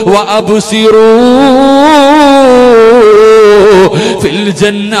വഅബ്സിറൂ ഫിൽ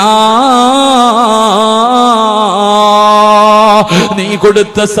ജന്നാ. നീ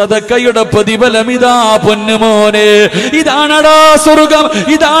കൊടുത്ത സദക്കയുടെ പ്രതിഫലം ഇതാ പൊന്നുമോനെ, ഇതാണടാ സ്വർഗം,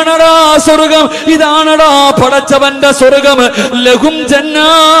 ഇതാണടാ സ്വർഗം, ഇതാണടാ പടച്ചവന്റെ സ്വർഗം. ലഹും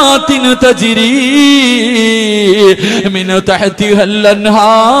ജന്നാത്തിൻ തജ്രീ മിൻ തഹ്തിഹൽ അൻഹാർ,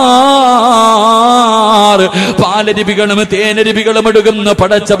 പാലരുവികളും തേനരുവികളും ഒഴുകുന്ന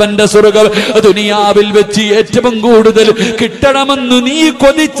പടച്ചവന്റെ സ്വർഗം. ദുനിയാവിൽ വെച്ച് ഏറ്റവും കൂടുതൽ കിട്ടണമെന്ന് നീ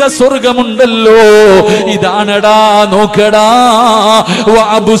കൊതിച്ച സ്വർഗമുണ്ടല്ലോ, ഇതാണടാ, നോക്കടാ.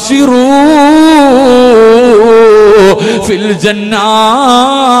 വഅബ്സിറൂ ഫിൽ ജന്നാ.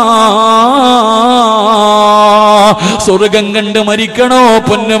 സ്വർഗം കണ്ട് മരിക്കണോ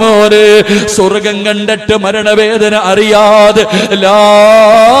പൊന്നുമോനെ? സ്വർഗം കണ്ടിട്ട് മരണവേദന അറിയാതെ ലാ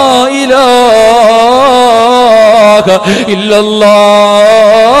ഇലാഹ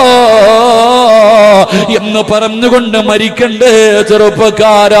ഇല്ലല്ലാഹ് എന്ന് പറഞ്ഞുകൊണ്ട് മരിക്കണ്ടേ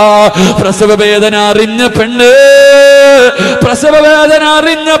ചെറുപ്പക്കാരാ? പ്രസവവേദന അറിഞ്ഞ പെണ്ണ്, പ്രസവവേദന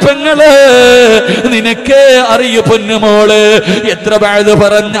അറിഞ്ഞ പെങ്ങള്, നിനക്കേ അറിയൂ പൊന്നുമോള്. എത്ര വഅദ്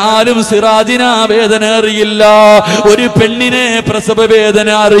പറഞ്ഞാലും സിറാജിന വേദന അറിയില്ല. ഒരു പെണ്ണിനെ പ്രസവവേദന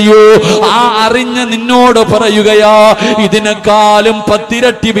അറിയൂ. ആ അറിഞ്ഞ നിന്നോട് പറയുകയാ, ഇതിനേക്കാളും 10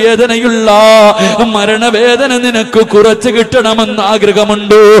 ഇരട്ടി വേദനയുള്ള മരണവേദന നിനക്ക് കുറച്ച് കിട്ടണമെന്ന്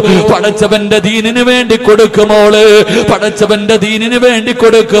ആഗ്രഹമുണ്ട്. പടച്ചവന്റെ ദീനിന് വേണ്ടി കൊടുക്കുമോള്, പടച്ചവന്റെ ദീനിന് വേണ്ടി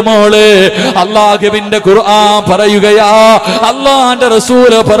കൊടുക്കുമോള്. അല്ലാഹുവിന്റെ ഖുർആൻ പറയുകയാ, അല്ലാഹുവിന്റെ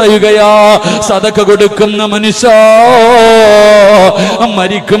റസൂൽ പറയുകയാ, സദഖ കൊടുക്കുന്ന മനുഷ്യ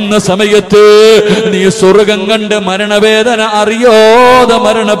മരിക്കുന്ന സമയത്ത് നീ സ്വർഗം കണ്ട് മരണവേദന അറിയാതെ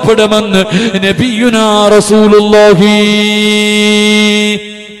മരണപ്പെടുമെന്ന് നബിയുനാ റസൂലുള്ളാഹി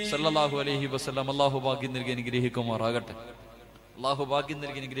സല്ലല്ലാഹു അലൈഹി വസല്ലം. അല്ലാഹു ഭാഗ്യം നൽകി അനുഗ്രഹിക്കുമാറാകട്ടെ, അല്ലാഹു ഭാഗ്യം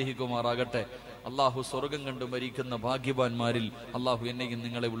നൽകി അനുഗ്രഹിക്കുമാറാകട്ടെ. അല്ലാഹു സ്വർഗം കണ്ടു മരിക്കുന്ന ഭാഗ്യവാന്മാരിൽ അല്ലാഹു എന്നെയും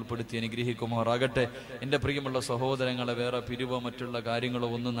നിങ്ങളെ ഉൾപ്പെടുത്തി അനുഗ്രഹിക്കുമാറാകട്ടെ. എൻ്റെ പ്രിയമുള്ള സഹോദരങ്ങളെ, വേറെ പിരിവോ മറ്റുള്ള കാര്യങ്ങളോ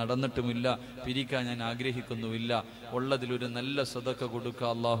ഒന്നും നടന്നിട്ടുമില്ല, പിരിക്കാൻ ഞാൻ ആഗ്രഹിക്കുന്നുമില്ല. ഉള്ളതിലൊരു നല്ല സദഖ കൊടുക്കുക,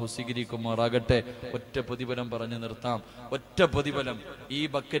 അല്ലാഹു സ്വീകരിക്കുമാറാകട്ടെ. ഒറ്റ പ്രതിഫലം പറഞ്ഞു നിർത്താം, ഒറ്റ പ്രതിഫലം. ഈ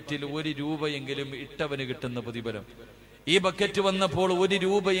ബക്കറ്റിൽ 1 രൂപയെങ്കിലും ഇട്ടവന് കിട്ടുന്ന പ്രതിഫലം. ഈ ബക്കറ്റ് വന്നപ്പോൾ 1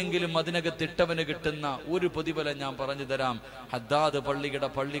 രൂപയെങ്കിലും അതിനകത്ത് ഇട്ടവന് കിട്ടുന്ന ഒരു പ്രതിഫലം ഞാൻ പറഞ്ഞു തരാം. ഹദ്ദാദ് പള്ളിയുടെ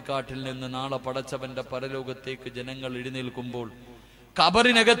പള്ളിക്കാട്ടിൽ നിന്ന് നാളെ പടച്ചവന്റെ പരലോകത്തേക്ക് ജനങ്ങൾ എഴുന്നേൽക്കുമ്പോൾ,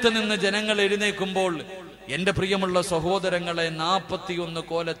 ഖബറിനകത്ത് നിന്ന് ജനങ്ങൾ എഴുന്നേൽക്കുമ്പോൾ, എന്റെ പ്രിയമുള്ള സഹോദരങ്ങളെ, 41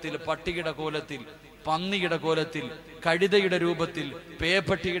 കോലത്തിൽ, പട്ടിയുടെ കോലത്തിൽ, പന്നിയുടെ കോലത്തിൽ, കഴുതയുടെ രൂപത്തിൽ,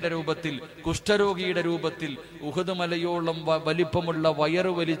 പേപ്പട്ടിയുടെ രൂപത്തിൽ, കുഷ്ഠരോഗിയുടെ രൂപത്തിൽ, ഉഹദ് മലയോളം വലിപ്പമുള്ള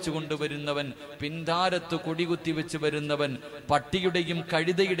വയറ് വലിച്ചു കൊണ്ടുവരുന്നവൻ, പിന്താരത്ത് കൊടികുത്തി വെച്ച് വരുന്നവൻ, പട്ടിയുടെയും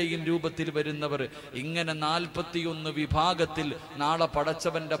കഴുതയുടെയും രൂപത്തിൽ വരുന്നവർ, ഇങ്ങനെ 41 വിഭാഗത്തിൽ നാളെ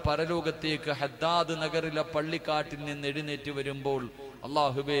പടച്ചവന്റെ പരലോകത്തേക്ക് ഹദ്ദാദ് നഗറിലെ പള്ളിക്കാട്ടിൽ നിന്ന് എഴുന്നേറ്റ് വരുമ്പോൾ,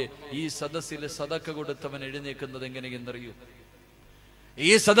 അല്ലാഹുവേ, ഈ സദസ്സിൽ സദഖ കൊടുത്തവൻ എഴുന്നേക്കുന്നത് എങ്ങനെയെന്നറിയൂ?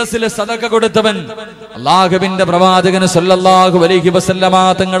 ഈ സദസ്സിലെ സദഖ കൊടുത്തവൻ, അല്ലാഹുവിന്റെ പ്രവാചകൻ സല്ലല്ലാഹു അലൈഹി വസല്ലമ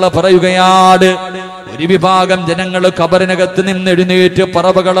തങ്ങൾ പറയുകയാണ്, ഒരു വിഭാഗം ജനങ്ങൾ ഖബറിനകത്ത് നിന്ന് എഴുന്നേറ്റ്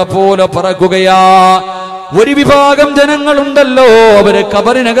പറവകളെ പോലെ പറക്കുകയാ. ഒരു വിഭാഗം ജനങ്ങളുണ്ടല്ലോ, അവര്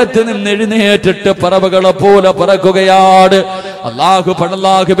ഖബറിനകത്ത് നിന്ന് എഴുന്നേറ്റിട്ട് പറവകളെ പോലെ പറക്കുകയാണ്.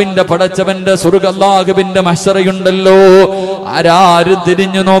 അല്ലാഹുവിന്റെ പടച്ചവന്റെ സ്വർഗ്ഗ, അല്ലാഹുവിന്റെ മഹ്ശറയുണ്ടല്ലോ, ആരാരും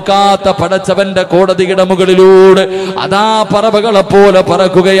തിരിഞ്ഞു നോക്കാത്ത പടച്ചവന്റെ കോടതിയുടെ മുകളിലൂടെ അതാ പറവകളെ പോലെ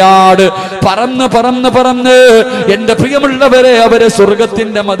പറക്കുകയാണ്. പറന്ന് പറന്ന് പറന്ന് എന്റെ പ്രിയമുള്ളവരെ അവരെ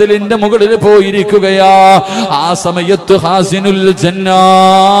സ്വർഗത്തിന്റെ മതിലിന്റെ മുകളിൽ പോയിരിക്കുകയാ. ആ സമയത്ത് ഹാസിനുൽ ജന്നാ,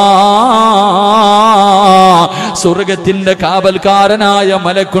 സ്വർഗത്തിന്റെ കാവൽക്കാരനായ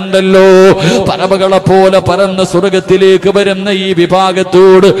മലക്കുണ്ടല്ലോ, പറവകളെ പോലെ പറന്ന് സ്വർഗത്തിലേക്ക് വരുന്ന ഈ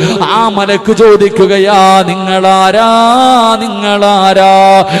വിഭാഗത്തോട് ആ മലക്ക് ചോദിക്കുകയാ, നിങ്ങളാരാ, നിങ്ങളാരാ?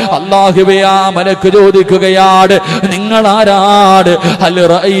 അല്ലാഹുവേ, ആ മലക്ക് ചോദിക്കുകയാണ്, നിങ്ങളാരാട്? ഹൽ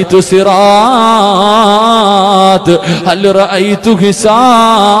റഅയ്തു സിറാത്ത്, ഹൽ റഅയ്തു ഹിസാബ്.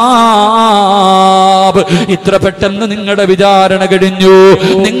 ഇത്ര പെട്ടെന്ന് നിങ്ങളുടെ വിചാരണ കഴിഞ്ഞു?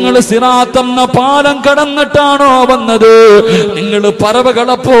 നിങ്ങൾ സിറാത്ത് എന്ന പാലം കടന്നിട്ടാണോ വന്നത്? നിങ്ങൾ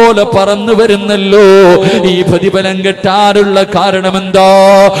പറവകളെ പോലെ പറന്നു വരുന്നല്ലോ. ഈ പ്രതിഫലം കിട്ടാനുള്ള കാരണമെന്താ?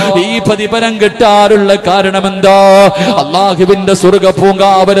 ഈ പ്രതിഫലം കിട്ടാനുള്ള കാരണമെന്താ? അല്ലാഹുവിന്റെ സ്വർഗ്ഗ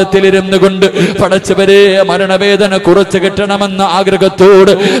പൂങ്കാവനത്തിലിരുന്നു കൊണ്ട് പടച്ചവരെ മരണവേദന കുറച്ച് കിട്ടണമെന്ന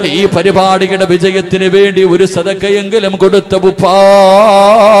ആഗ്രഹത്തോട് ഈ പരിപാടിയുടെ വിജയത്തിന് വേണ്ടി ഒരു സദക്കയെങ്കിലും കൊടുത്ത ഉപ്പാ,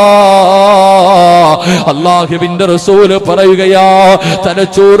 അല്ലാഹുവിന്റെ റസൂല് പറയുകയാ,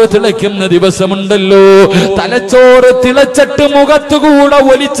 തലച്ചോറ് തിളയ്ക്കുന്ന ദിവസമുണ്ടല്ലോ, തലച്ചോറ് തിളച്ചിട്ട് മുഖത്തുകൂടെ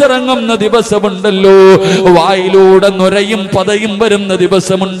ഒലിച്ചിറങ്ങുന്ന ദിവസമുണ്ടല്ലോ, വായിലൂടെ നുരയും പതയും വരുന്ന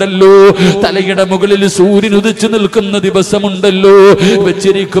ദിവസമുണ്ടല്ലോ, തലയുടെ മുകളിൽ സൂര്യൻ ഉദിച്ചു നിൽക്കുന്ന ദിവസമുണ്ടല്ലോ,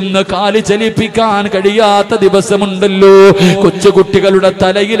 വെച്ചിരിക്കുന്ന കാല് ചലിപ്പിക്കാൻ കഴിയാത്ത ദിവസമുണ്ടല്ലോ, കൊച്ചുകുട്ടികളുടെ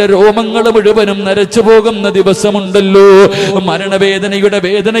തലയിലെ രോമങ്ങൾ മുഴുവനും നരച്ചു പോകുന്ന ദിവസമുണ്ടല്ലോ, മരണവേദനയുടെ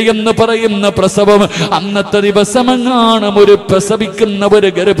വേദന എന്ന് പറയുന്ന പ്രസവം. അന്നത്തെ ദിവസമെങ്ങാണ് ഒരു പ്രസവിക്കുന്ന ഒരു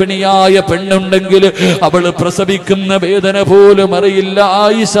ഗർഭിണിയായ പെണ്ണുണ്ടെങ്കിൽ അവൾ പ്രസവിക്കുന്ന വേദന പോലും അറിയില്ല.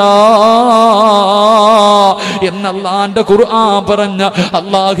 ആയിഷ എന്നല്ലാന്റെ ഖുർആൻ പറഞ്ഞ,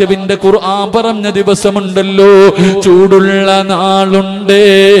 അല്ലാഹുവിന്റെ ഖുർആൻ പറഞ്ഞ ദിവസമുണ്ടല്ലോ, ചൂടുള്ള നാളുണ്ട്,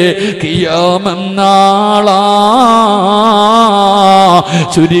 ഖിയാമം നാളാ,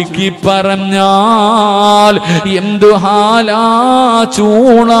 ചുരുക്കി പറഞ്ഞാൽ എന്തു ഹാലാ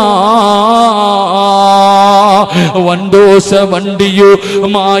ചൂണാ, വണ്ടോസ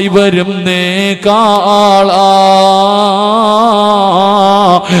വണ്ടിയുമായി വരുന്നേ കാളാ,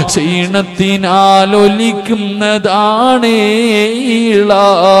 ക്ഷീണത്തിനാലൊലിക്കുന്നതാണേള,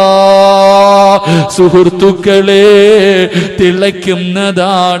 സുഹൃത്തുക്കളെ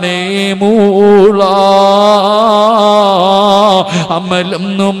തിളയ്ക്കുന്നതാണേ മൂള,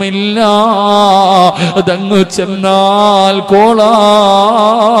 അമലൊന്നുമില്ല അതങ്ങു ചെന്നാൽ കോളാ.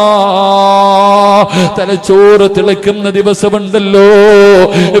 തലച്ചോറ് തിളയ്ക്കുന്ന ദിവസമുണ്ടല്ലോ,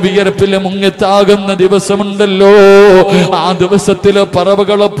 വിയർപ്പില് മുങ്ങിത്താകുന്ന ദിവസമുണ്ടല്ലോ, ആ ദിവസത്തില്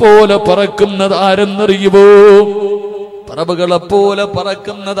പറവകളെ പോലെ പറക്കുന്നത് ആരെന്നറിയുമോ? പറവകളെ പോലെ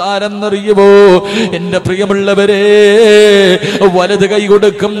പറക്കുന്നത് ആരെന്നറിയുമോ? എന്റെ പ്രിയമുള്ളവരെ, വലത് കൈ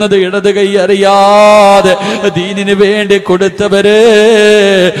കൊടുക്കുന്നത് ഇടത് കൈ അറിയാതെ ദീനിന് വേണ്ടി കൊടുത്തവരെ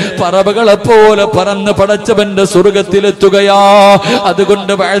പറവകളെ പോലെ പറന്ന് പടച്ചവന്റെ സ്വർഗത്തിലെത്തുകയാ.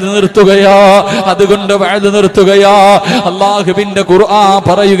 അതുകൊണ്ട് വഅദ് നിർത്തുകയാ, അതുകൊണ്ട് വഅദ് നിർത്തുകയാ. അല്ലാഹുവിന്റെ ഖുർആൻ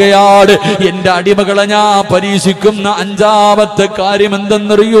പറയുകയാണ്, എന്റെ അടിമകളെ ഞാൻ പരീക്ഷിക്കുന്ന അഞ്ചാമത്തെ കാര്യം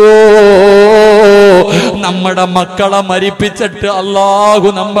എന്തെന്നറിയോ? നമ്മുടെ മക്കളെ മരിപ്പിച്ചിട്ട് അല്ലാഹു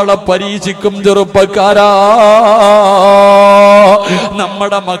നമ്മളെ പരീക്ഷിക്കും. ചെറുപ്പക്കാരാ,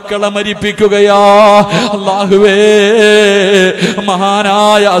 നമ്മുടെ മക്കളെ മരിപ്പിക്കുകയാ. അല്ലാഹുവേ,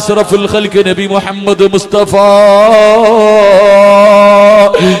 മഹാനായ അഷ്റഫുൽ ഖൽഖ് നബി മുഹമ്മദ് മുസ്തഫ,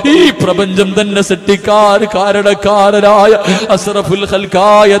 ഈ പ്രപഞ്ചം തന്നെ സൃഷ്ടിക്കാൻ കാരണക്കാരനായ അഷ്റഫുൽ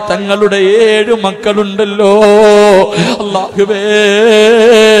ഖൽഖായ തങ്ങളുടെ 7 മക്കളുണ്ടല്ലോ. അല്ലാഹുവേ,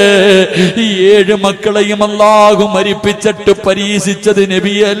 ഈ 7 മക്കളെയും അല്ലാഹു മരിപ്പിച്ചിട്ട് പരീക്ഷിച്ചത്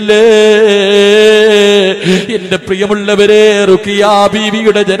നബിയല്ലേ? എന്റെ പ്രിയമുള്ളവരെ, റുഖിയ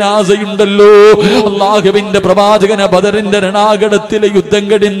ബീവിയുടെ ജനാസയുണ്ടല്ലോ, അല്ലാഹുവിന്റെ പ്രവാചകന ബദറിന്റെ രണാങ്കണത്തിലെ യുദ്ധം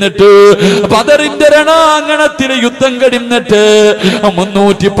കഴിഞ്ഞിട്ട്, ബദറിന്റെ രണാങ്കണത്തിലെ യുദ്ധം കഴിഞ്ഞിട്ട്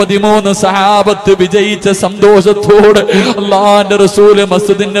 313 സഹാബത്ത് വിജയിച്ച സന്തോഷത്തോടെ അല്ലാഹുവിന്റെ റസൂല്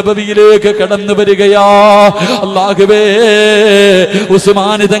മസ്ജിദ് നബവിയിലേക്ക് കടന്നു വരികയാ. അല്ലാഹുവേ,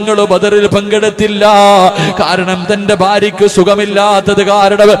 ഉസ്മാൻ തങ്ങൾ ബദറിൽ പങ്കെടുത്ത പങ്കെടുത്തില്ല. കാരണം തന്റെ ഭാര്യയ്ക്ക് സുഖമില്ലാത്തത്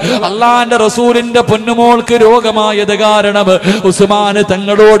കാരണം, അള്ളാന്റെ റസൂലിന്റെ പൊന്നുമോൾക്ക് രോഗമായത് കാരണം ഉസ്മാന്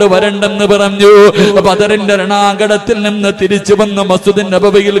തങ്ങളോട് വരണ്ടെന്ന് പറഞ്ഞു. ബദറിന്റെ രണാങ്കണത്തിൽ നിന്ന് തിരിച്ചു വന്ന് മസ്ജിദ്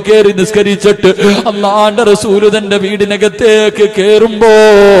നബവിയിൽ കയറി നിസ്കരിച്ചിട്ട് അള്ളാന്റെ റസൂല് തന്റെ വീടിനകത്തേക്ക് കേറുമ്പോ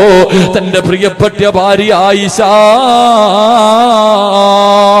തന്റെ പ്രിയപ്പെട്ട ഭാര്യ ആയിഷ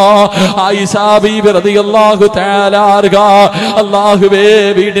ബീബി റളിയല്ലാഹു തആല അൻഹ അല്ലാഹുവേ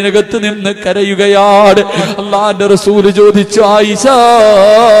വീടിനകത്ത് നിന്ന് കരയുകയാണ്. അള്ളാന്റെ റസൂല് ചോദിച്ചു, ആയിഷ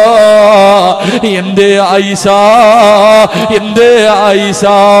എന്തേ ആയിഷ, എന്തേ ആയിഷ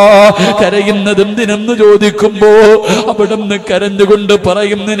കരയുന്നത് എന്തിനെന്ന് ചോദിക്കുമ്പോ അവിടുന്ന് കരഞ്ഞുകൊണ്ട്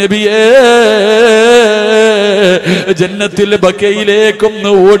പറയുന്നു, നബിയേ ജന്നത്തിൽ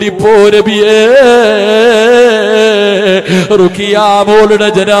ബക്കയിലേക്കൊന്ന് ഓടിപ്പോ നബിയേ, റുഖിയ മോളുടെ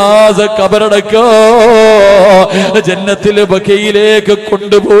ജനാസ ഖബറടക്കോ ജന്നത്തിൽ ബക്കയിലേക്ക്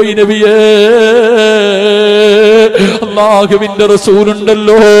കൊണ്ടുപോയി നബിയേ. അല്ലാഹുവിന്റെ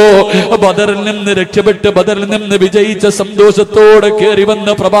റസൂലുണ്ടല്ലോ, ബദറിൽ നിന്ന് രക്ഷപ്പെട്ട് ബദറിൽ നിന്ന് വിജയിച്ച സന്തോഷത്തോടെ കയറി വന്ന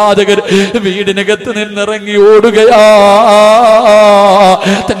പ്രവാചകർ വീടിനകത്ത് നിന്നിറങ്ങി ഓടുകയാ.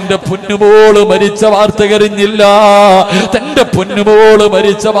 തന്റെ പൊന്നുമോള് മരിച്ച വാർത്ത അറിഞ്ഞില്ല, തന്റെ പൊന്നുമോള്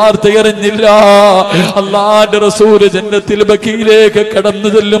മരിച്ച വാർത്ത അറിഞ്ഞില്ല. അല്ലാഹുവിന്റെ റസൂല് ജന്നത്തിൽ ബക്കയിലേക്ക് കടന്നു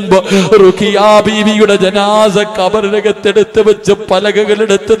ചെല്ലുമ്പോ റുഖിയ ബീവിയുടെ ജനാസ ഖബറിനകത്തെടുത്ത് വെച്ച്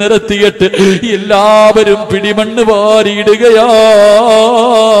പലകകളെടുത്ത് നിരത്തിയിട്ട് എല്ലാവരും പിടിമണ്ണ് വാരിയിടുകയാ.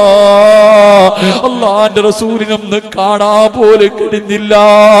 അല്ലാഹുവിന്റെ റസൂലിനൊന്ന് കാണാൻ പോലും കഴിഞ്ഞില്ല.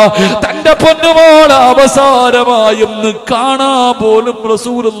 തന്റെ പൊന്നുമോളെ അവസാനമായൊന്ന് കാണാൻ പോലും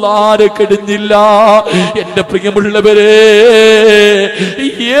റസൂലുള്ളാഹിനെ കഴിഞ്ഞില്ല. എന്റെ പ്രിയമുള്ളവരെ,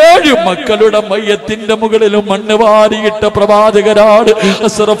 7 മക്കളുടെ മയ്യത്തിന്റെ മുകളിലും മണ്ണ് വാരിയിട്ട പ്രവാചകരാണ്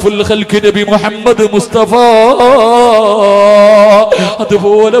അസ്റഫുൽ ഖൽഖ് നബി മുഹമ്മദ് മുസ്തഫ.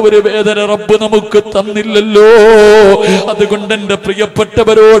 അതുപോലെ ഒരു വേദന റബ്ബ് നമുക്ക് തന്നില്ലല്ലോ. അതുകൊണ്ട് എന്റെ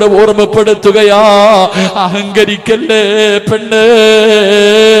പ്രിയപ്പെട്ടവരോട് ഓർമ്മപ്പെടുത്തുകയാ, അഹങ്കരിക്കല്ലേ പെണ്ണ്,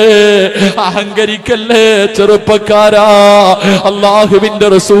 അഹങ്കരിക്കല്ലേ ചെറുപ്പക്കാരാ. അല്ലാഹുവിന്റെ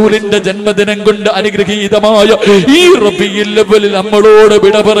റസൂലിന്റെ ജന്മദിനം കൊണ്ട് അനുഗ്രഹീതമായ ഈ റബീഉൽ അവ്വലിൽ നമ്മളോട്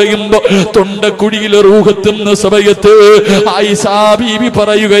വിട പറയുമ്പോ തൊണ്ടക്കുഴിയിൽ റൂഹെത്തുന്ന സമയത്ത് ആയിഷ ബീവി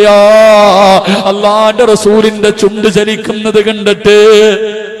പറയുകയാ, അല്ലാഹുവിന്റെ റസൂലിന്റെ ചുണ്ട് ചലിക്കുന്നത് കണ്ടിട്ട്,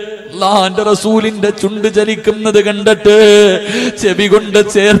 അല്ലാഹുവിന്റെ റസൂലിന്റെ ചുണ്ട് ചലിക്കുന്നത് കണ്ടിട്ട് ചെവി കൊണ്ട്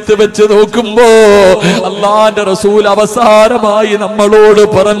ചേർത്ത് വെച്ച് നോക്കുമ്പോ അല്ലാഹുവിന്റെ റസൂൽ അവസാനമായി നമ്മളോട്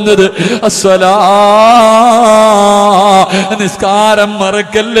പറഞ്ഞത് അസ്സലാ, നിസ്കാരം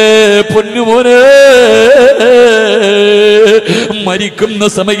മറക്കല്ലേ പൊന്നുമോനെ. മരിക്കുന്ന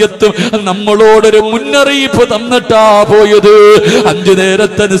സമയത്തും നമ്മളോടൊരു മുന്നറിയിപ്പ് തന്നിട്ടാ പോയത്. 5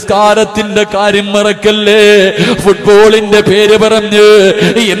 നേരത്തെ നിസ്കാരത്തിന്റെ കാര്യം മറക്കല്ലേ. ഫുട്ബോളിന്റെ പേര് പറഞ്ഞ്,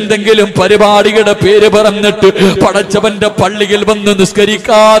 എന്തെങ്കിലും പരിപാടിയുടെ പേര് പറഞ്ഞിട്ട് പടച്ചവന്റെ പള്ളിയിൽ വന്ന്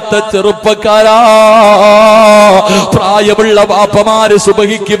നിസ്കരിക്കാത്ത ചെറുപ്പക്കാരാ. പ്രായമുള്ള വാപ്പമാര്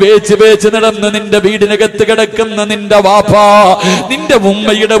സുബഹിക്ക് വേച്ച് നടന്ന് നിന്റെ വീടിനകത്ത് കിടക്കുന്ന നിന്റെ വാപ്പ, നിന്റെ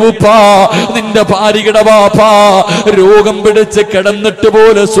ഉമ്മയുടെ ഉപ്പ, നിന്റെ ഭാര്യയുടെ വാപ്പ രോഗം പിടിച്ച് കിടന്നിട്ട്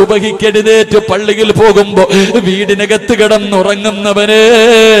പോലെ സുബഹിക്ക് എഴുന്നേറ്റ് പള്ളിയിൽ പോകുമ്പോ വീടിനകത്ത് കിടന്നുറങ്ങുന്നവരെ,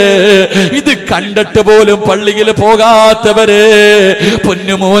 ഇത് കണ്ടിട്ട് പോലും പള്ളിയിൽ പോകാത്തവരെ,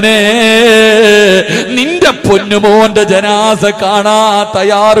 പൊന്നുമോനെ നിന്റെ പൊന്നുമോന്റെ ജനാസ കാണാ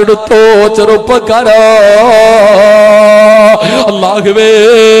തയ്യാറെടുത്തോ ചെറുപ്പക്കാരോ. അല്ലാഹുവേ,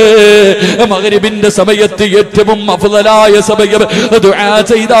 മഗ്രിബിന്റെ സമയത്ത് ഏറ്റവും അഫ്ളലായ സമയം, ദുആ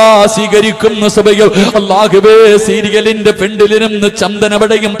ചെയ്താ സ്വീകരിക്കുന്ന സമയം. അല്ലാഹുവേ, സീരിയലിന്റെ പെണ്ടിലിരുന്ന്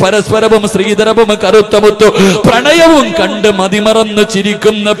ചന്ദനവടയും പരസ്പരവും ശ്രീധരവും കറുത്തമുത്തും പ്രണയവും കണ്ട് മതിമറന്ന്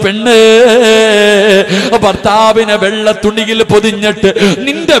ചിരിക്കുന്ന പെണ്ണ്, ഭർത്താവിനെ വെള്ള തുണിയിൽ പൊതിഞ്ഞിട്ട്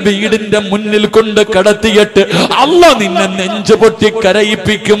നിന്റെ വീടിന്റെ മുന്നിൽ കൊണ്ട് കടത്തിയിട്ട് അല്ലാഹ് നിന്നെ നെഞ്ചു പൊട്ടി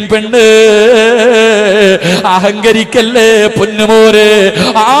കരയിപ്പിക്കും പെണ്ണ്. അഹങ്കരിക്കല്ലേ പൊന്നുമോരെ.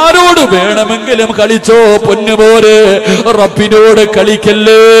 ആരോട് വേണമെങ്കിലും കളിച്ചോ പൊന്നുമോരെ, റബ്ബിനോട്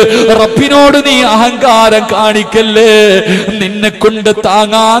കളിക്കല്ലേ. റബ്ബിനോട് നീ അഹങ്കാരം കാണിക്കല്ലേ. നിന്നെ കൊണ്ട്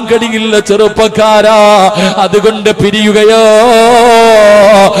താങ്ങാൻ കഴിയില്ല ചെറുപ്പക്കാരാ. അതുകൊണ്ട് പിരിയുകയോ.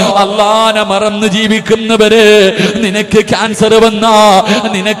 അല്ലാഹനെ മറന്ന് ജീവിക്കുന്നവരെ, നിനക്ക് ക്യാൻസർ വന്നാ,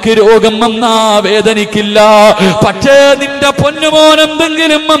 നിനക്ക് രോഗം വന്നാ വേദനിക്കില്ല. പക്ഷേ നിന്റെ പൊന്നുമോൻ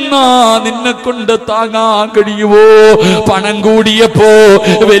എന്തെങ്കിലും വന്നാ നിന്നെ കൊണ്ട് താങ്ങാൻ കഴിയുവോ? പണം കൂടിയപ്പോ,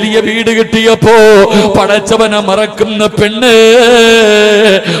 വലിയ വീട് കിട്ടിയപ്പോ പടച്ചവനെ മറക്കുന്ന പെണ്ണ്,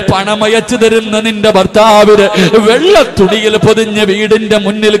 പണമയച്ചു തരുന്ന നിന്റെ ഭർത്താവിന് വെള്ളത്തുണിയിൽ പൊതിഞ്ഞ് വീടിന്റെ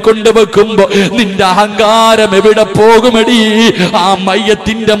മുന്നിൽ കൊണ്ടുവെക്കുമ്പോ നിന്റെ അഹങ്കാരം എവിടെ പോകുമെടി? ആ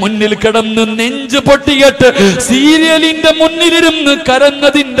മയ്യത്തിന്റെ മുന്നിൽ കിടന്ന് നെഞ്ചു പൊട്ടിയിട്ട് സീരിയലിന്റെ മുന്നിലിരുന്ന്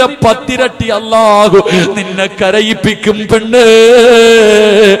കരഞ്ഞതിന്റെ 10 ഇരട്ടി അല്ലാഹു നിന്നെ കരയിപ്പിക്കും പെണ്ണ്.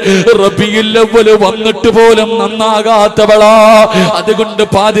 റബീഉൽ അവ്വൽ വന്നിട്ട് പോലും നന്നാകാത്തവളാ. അതുകൊണ്ട്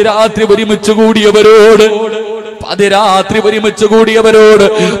പാതിരാത്രി ഒരുമിച്ച് കൂടിയവരോട്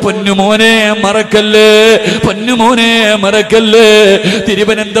പൊന്നുമോനെ മറക്കല്ലേ, പൊന്നുമോനെ മറക്കല്ലേ.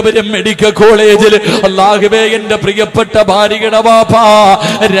 തിരുവനന്തപുരം മെഡിക്കൽ കോളേജിൽ അല്ലാഹുവേ എന്റെ പ്രിയപ്പെട്ട ഭാര്യയുടെ വാപ്പാ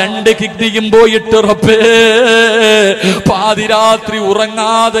 2 കിഡ്നിയും പോയിട്ട് റബ്ബേ പാതിരാത്രി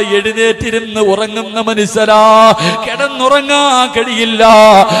ഉറങ്ങാതെ എഴുന്നേറ്റിരുന്ന് ഉറങ്ങുന്ന മനുഷ്യരാ. കിടന്നുറങ്ങാൻ കഴിയില്ല.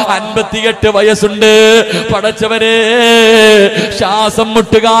 58 വയസ്സുണ്ട്. പടച്ചവരെ, ശ്വാസം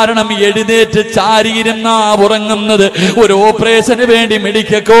മുട്ട് കാരണം എഴുന്നേറ്റ് ചാരിയിരുന്ന ഉറങ്ങുന്നത്. ഒരു ഓപ്പറേഷന് വേണ്ടി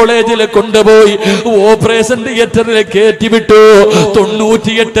മെഡിക്കൽ കോളേജിൽ കൊണ്ടുപോയി ഓപ്പറേഷൻ തിയേറ്ററിൽ കയറ്റിവിട്ടു.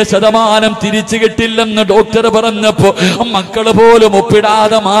 98% തിരിച്ചു കിട്ടില്ലെന്ന് ഡോക്ടർ പറഞ്ഞപ്പോ മക്കള് പോലും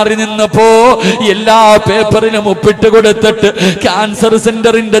ഒപ്പിടാതെ മാറി നിന്നപ്പോ എല്ലാ പേപ്പറിലും ഒപ്പിട്ട് കൊടുത്തിട്ട് ക്യാൻസർ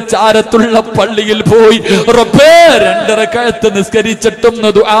സെന്ററിന്റെ ചാരത്തുള്ള പള്ളിയിൽ പോയി റബ്ബേ 2 റക്അത്ത് നിസ്കരിച്ചിട്ടൊന്ന്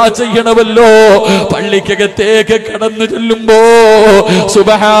ദുആ ചെയ്യണമല്ലോ. പള്ളിക്കകത്തേക്ക് കടന്നു ചെല്ലുമ്പോ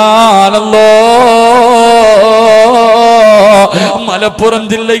സുബ്ഹാനല്ലാഹ്, മലപ്പുറം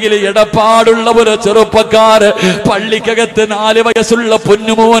ജില്ലയിലെ എടപ്പാടുള്ള ഒരു ചെറുപ്പക്കാര് പള്ളിക്കകത്ത് 4 വയസ്സുള്ള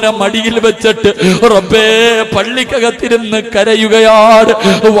പൊന്നുമോനെ മടിയിൽ വെച്ചിട്ട് റബ്ബേ പള്ളിക്കകത്തിരുന്ന് കരയുകയാണ്.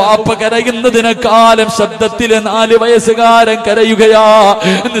 വാപ്പ കരയുന്നതിനെക്കാളും ശബ്ദത്തില് 4 വയസ്സുകാരൻ കരയുകയാ.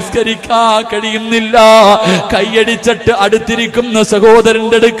 നിസ്കരിക്കാൻ കഴിയുന്നില്ല. കൈയടിച്ചിട്ട് അടുത്തിരിക്കുന്ന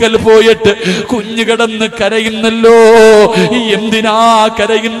സഹോദരന്റെ അടുക്കൽ പോയിട്ട് കുഞ്ഞു കിടന്ന് കരയുന്നല്ലോ, എന്തിനാ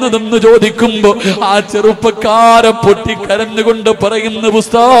കരയുന്നതെന്ന് ചോദിക്കുമ്പോ ആ ചെറുപ്പക്കാരൻ പൊട്ടിക്കരഞ്ഞുകൊണ്ട് പറയുന്ന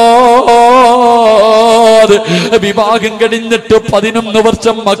ഉസ്താദ്, വിവാഹം കഴിഞ്ഞിട്ട് 11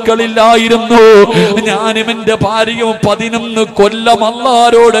 വർഷം മക്കളില്ലായിരുന്നു. ഞാനും എന്റെ ഭാര്യയും 11 കൊല്ലം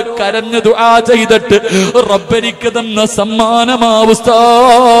അല്ലാഹുവോട് കരഞ്ഞു ദുആ ചെയ്തിട്ട് റബ്ബനിക്ക് തന്ന സമ്മാനമാ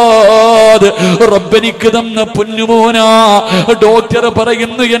ഉസ്താദ്, റബ്ബനിക്ക് തന്ന പൊന്നുമോനാ. ഡോക്ടർ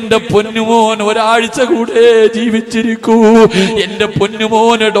പറയുന്നു എന്റെ പൊന്നുമോൻ ഒരാഴ്ച കൂടെ ജീവിച്ചിരിക്കൂ. എന്റെ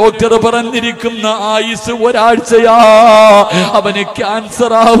പൊന്നുമോന് ഡോക്ടർ പറഞ്ഞിരിക്കുന്ന ആയുസ് ഒരാഴ്ചയാ. അവന്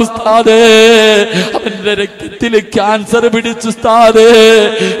ക്യാൻസർ ആ ഉസ്താദേ, അവന്റെ രക്തത്തിൽ ക്യാൻസർ പിടിച്ചു ഉസ്താദേ.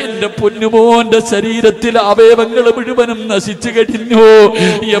 എന്റെ പൊന്നുമോന്റെ ശരീരത്തിലെ അവയവങ്ങൾ മുഴുവനും നശിച്ചു കഴിഞ്ഞു.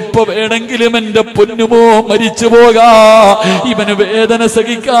 എപ്പോ വേണമെങ്കിലും എന്റെ പൊന്നുമോ മരിച്ചു പോകാ. ഇവന് വേദന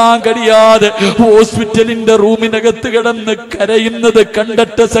സഹിക്കാൻ കഴിയാതെ ഹോസ്പിറ്റലിന്റെ റൂമിനകത്ത് കിടന്ന് കരയുന്നത്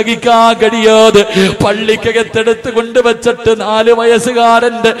കണ്ടിട്ട് സഹിക്കാൻ കഴിയാതെ പള്ളിക്കകത്തെടുത്ത് കൊണ്ടുവച്ചിട്ട് 4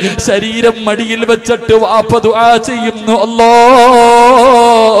 വയസ്സുകാരന്റെ ശരീരം മടിയിൽ വെച്ചിട്ട് വാപ്പ ദുആ ചെയ്യുന്നു.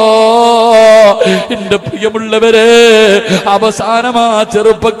 എന്റെ പ്രിയമുള്ളവരെ, അവസാനമാ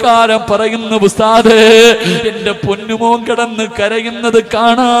ചെറുപ്പക്കാരൻ പറയുന്നു ഉസ്താദേ എന്റെ പൊന്നുമോൻ കിടന്ന് കരയുന്നത്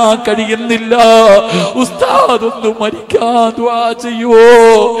കാണാൻ കഴിയുന്നില്ല. ഉസ്താദ് ഒന്ന് മരിക്കാൻ ദുആ ചെയ്യുവോ?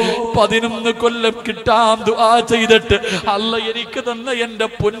 11 കൊല്ലം കിട്ടാൻ ദുആ ചെയ്തിട്ട് അല്ല എനിക്ക് തന്ന എന്റെ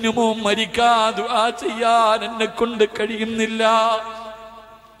പൊന്നുമോൻ മരിക്കാൻ ദുആ ചെയ്യാൻ എന്നെ കൊണ്ട്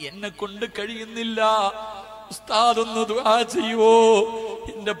കഴിയുന്നില്ല. ഉസ്താദ് ഒന്ന് ദുആ ചെയ്യുവോ?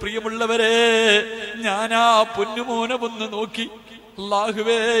 എന്റെ പ്രിയമുള്ളവരെ, ഞാനാ പൊന്നുമോനെ ഒന്ന് നോക്കി.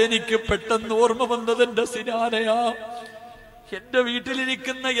 അല്ലാഹുവേ, എനിക്ക് പെട്ടെന്ന് ഓർമ്മ വന്നത് എന്റെ സിനാനയാ. എന്റെ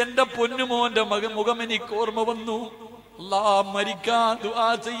വീട്ടിലിരിക്കുന്ന എന്റെ പൊന്നുമോന്റെ മുഖം എനിക്ക് ഓർമ്മ വന്നു. അല്ലാഹ്, മരിക്കാൻ ദുആ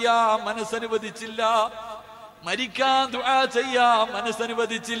ചെയ്യാൻ മനസ്സനുവദിച്ചില്ല.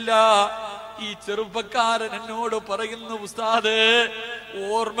 ഈ ചെറുപ്പക്കാരൻ എന്നോട് പറയുന്നു ഉസ്താദ്,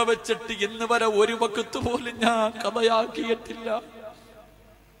 ഓർമ്മ വെച്ചിട്ട് ഇന്ന് വരെ ഒരു വക്കത്ത് പോലും ഞാൻ കഥയാക്കിയിട്ടില്ല.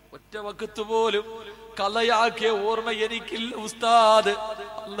 ഒറ്റ വക്കത്ത് പോലും കഥയാക്കിയ ഓർമ്മ എനിക്കില്ല ഉസ്താദ്.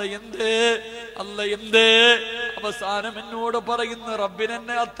 അല്ല എന്തേ? അവസാനം എന്നോട് പറയുന്ന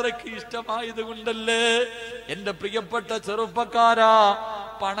റബ്ബിനെന്നെ അത്രയ്ക്ക് ഇഷ്ടമായത് കൊണ്ടല്ലേ. എന്റെ പ്രിയപ്പെട്ട ചെറുപ്പക്കാരാ,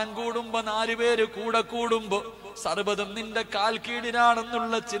 പണം കൂടുമ്പോ 4 പേര് കൂടെ കൂടുമ്പോ സർവ്വതും നിന്റെ കാൽ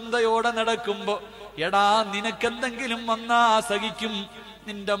കീഴിലാണെന്നുള്ള ചിന്തയോടെ നടക്കുമ്പോ എടാ നിനക്കെന്തെങ്കിലും വന്നാ സഹിക്കും,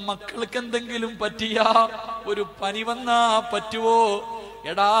 നിന്റെ മക്കൾക്ക് എന്തെങ്കിലും പറ്റിയാ, ഒരു പനി വന്നാ പറ്റുവോ?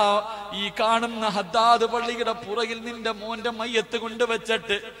 എടാ, ഈ കാണുന്ന ഹദ്ദാദ് പള്ളിയുടെ പുറകിൽ നിന്റെ മോന്റെ മയ്യത്ത്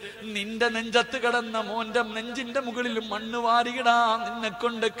കൊണ്ടുവച്ചിട്ട് നിന്റെ നെഞ്ചത്ത് കിടന്ന മോന്റെ നെഞ്ചിന്റെ മുകളിൽ മണ്ണ് വാരിയിടാ നിന്നെ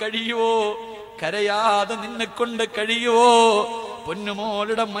കൊണ്ട് കഴിയുവോ? കരയാതെ നിന്നെ കൊണ്ട് കഴിയുവോ?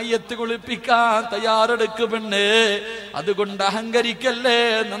 പൊന്നുമോളുടെ മയ്യത്ത് കുളിപ്പിക്കാൻ തയ്യാറെടുക്കു പെണ്ണേ. അതുകൊണ്ട് അഹങ്കരിക്കല്ലേ,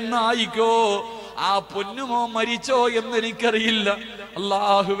 നന്നായിക്കോ. ആ പൊന്നുമോ മരിച്ചോ എന്ന് എനിക്കറിയില്ല.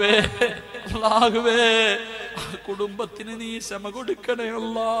 അല്ലാഹുവേ, കുടുംബത്തിന് നീ ക്ഷമ കൊടുക്കണേ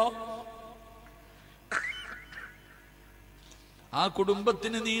അല്ലാ. ആ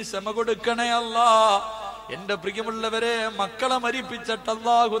കുടുംബത്തിന് നീ ക്ഷമ കൊടുക്കണേ അല്ലാ. എന്റെ പ്രിയമുള്ളവരെ, മക്കളെ മരിപ്പിച്ചിട്ട്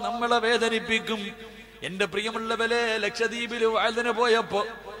അല്ലാഹു നമ്മളെ വേദനിപ്പിക്കും. എന്റെ പ്രിയമുള്ളവരെ, ലക്ഷദ്വീപിൽ വഅദിന് പോയപ്പോ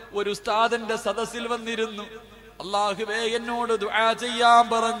ഒരു ഉസ്താദിന്റെ സദസ്സിൽ വന്നിരുന്നു. അല്ലാഹുവേ എന്നോട് ദുആ ചെയ്യാൻ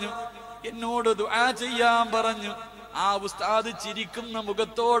പറഞ്ഞു, എന്നോട് ദുആ ചെയ്യാൻ പറഞ്ഞു. ആ ഉസ്താദ് ചിരിക്കുന്ന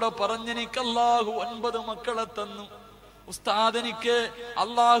മുഖത്തോടെ പറഞ്ഞെനിക്ക് അല്ലാഹു 9 മക്കളെ തന്നു. ഉസ്താദ് എനിക്ക്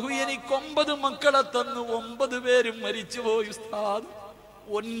അല്ലാഹു എനിക്ക് 9 മക്കളെ തന്നു. 9 പേരും മരിച്ചുപോയി ഉസ്താദ്.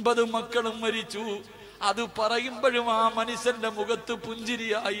 9 മക്കളും മരിച്ചു. അത് പറയുമ്പോഴും ആ മനുഷ്യന്റെ മുഖത്ത്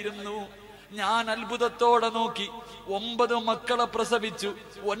പുഞ്ചിരിയായിരുന്നു. ഞാൻ അത്ഭുതത്തോടെ നോക്കി. 9 മക്കളെ പ്രസവിച്ചു,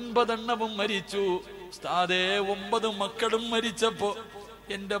 9 എണ്ണവും മരിച്ചു. ഉസ്താദേ, 9 മക്കളും മരിച്ചപ്പോ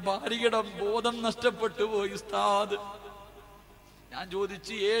എന്റെ ഭാര്യയുടെ ബോധം നഷ്ടപ്പെട്ടു പോയി ഉസ്താദ്. ഞാൻ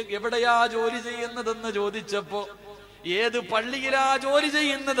ചോദിച്ചു, എവിടെയാ ജോലി ചെയ്യുന്നതെന്ന് ചോദിച്ചപ്പോ, ഏത് പള്ളിയിലാ ജോലി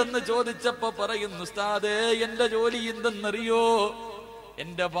ചെയ്യുന്നതെന്ന് ചോദിച്ചപ്പോ പറയുന്നു, ഉസ്താദേ എന്റെ ജോലി എന്തെന്നറിയോ?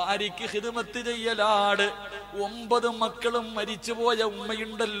 എന്റെ ഭാര്യയ്ക്ക് ഖിദ്മത്ത് ചെയ്യലാണ്. 9 മക്കളും മരിച്ചുപോയ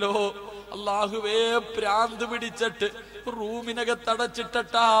ഉമ്മയുണ്ടല്ലോ, അല്ലാഹുവേ പ്രാന്ത് പിടിച്ചിട്ട്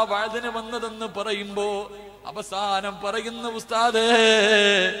റൂമിനകത്തടച്ചിട്ടാ വഅദിന് വന്നതെന്ന് പറയുമ്പോ അവസാനം പറയുന്ന, ഉസ്താദേ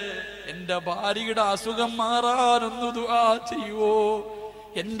എന്റെ ഭാര്യയുടെ അസുഖം മാറാനൊന്ന് ദുആ ചെയ്യുവോ?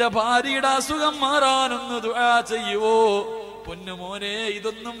 എന്റെ ഭാര്യയുടെ അസുഖം മാറാനൊന്ന് ദുആ ചെയ്യുവോ? പൊന്നുമോനെ,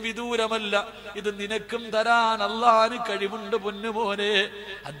 ഇതൊന്നും വിദൂരമല്ല, ഇത് നിനക്കും തരാൻ അല്ലാഹുവിന് കഴിവുണ്ട് പൊന്നുമോനെ.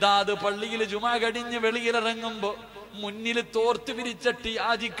 അതാത് പള്ളിയിൽ ജുമാ കഴിഞ്ഞ് വെളിയിലിറങ്ങുമ്പോ മുന്നിൽ തോർത്ത് വിരിച്ചിട്ട്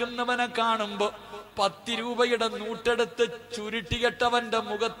യാചിക്കുന്നവനെ കാണുമ്പോ 10 രൂപയുടെ നോട്ടെടുത്ത് ചുരുട്ടികെട്ടവന്റെ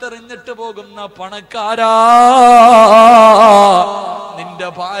മുഖത്തെറിഞ്ഞിട്ട് പോകുന്ന പണക്കാരാ, നിന്റെ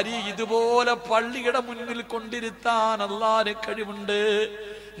ഭാര്യ ഇതുപോലെ പള്ളിയുടെ മുന്നിൽ കൊണ്ടിരുത്താൻ അല്ലാഹുവിന് കഴിവുണ്ട്.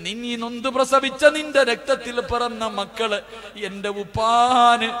 നീ നൊന്ത് പ്രസവിച്ച നിന്റെ രക്തത്തിൽ പിറന്ന മക്കള്, എന്റെ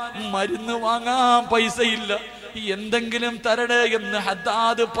ഉപ്പാന് മരുന്ന് വാങ്ങാൻ പൈസയില്ല, എന്തെങ്കിലും തരണേ എന്ന്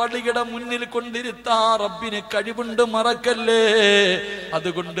ഹദ്ദാദ് പള്ളിയുടെ മുന്നിൽ കൊണ്ടിരുത്താ റബ്ബിന് കഴിവുണ്ട്, മറക്കല്ലേ.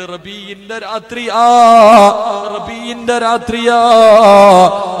 അതുകൊണ്ട് റബീഇന്റെ രാത്രിയാ, റബീഇന്റെ രാത്രിയാ,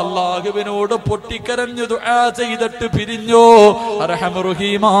 അല്ലാഹുവിനോട് പൊട്ടിക്കരഞ്ഞു ദുആ ചെയ്തിട്ട് പിരിഞ്ഞോ. അർഹമർ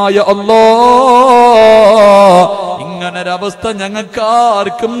റഹീമായ അല്ലാഹ്, ഇങ്ങനൊരവസ്ഥ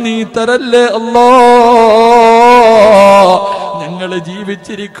ഞങ്ങൾക്കാർക്കും നീ തരല്ലേ അല്ലാഹ്. ഞങ്ങള്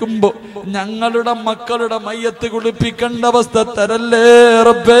ജീവിച്ചിരിക്കുമ്പോ ഞങ്ങളുടെ മക്കളുടെ മയ്യത്ത് കുളിപ്പിക്കേണ്ട അവസ്ഥ തരല്ലേ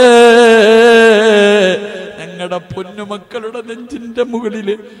റബ്ബേ. ഞങ്ങളുടെ പൊന്നുമക്കളുടെ നെഞ്ചിന്റെ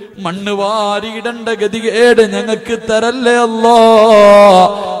മുകളില് മണ്ണ് വാരിയിടേണ്ട ഗതികേട് ഞങ്ങൾക്ക് തരല്ലേ അല്ലാഹ്.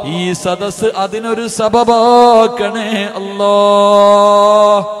 ഈ സദസ് അതിനൊരു സബബാക്കണേ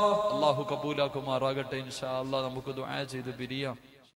അല്ലാഹ്. അല്ലാഹു കബൂലാക്കുമാറാകട്ടെ. ഇൻഷാ അല്ലാഹ് നമുക്ക് ദുആ ചെയ്ത് പിരിയാം.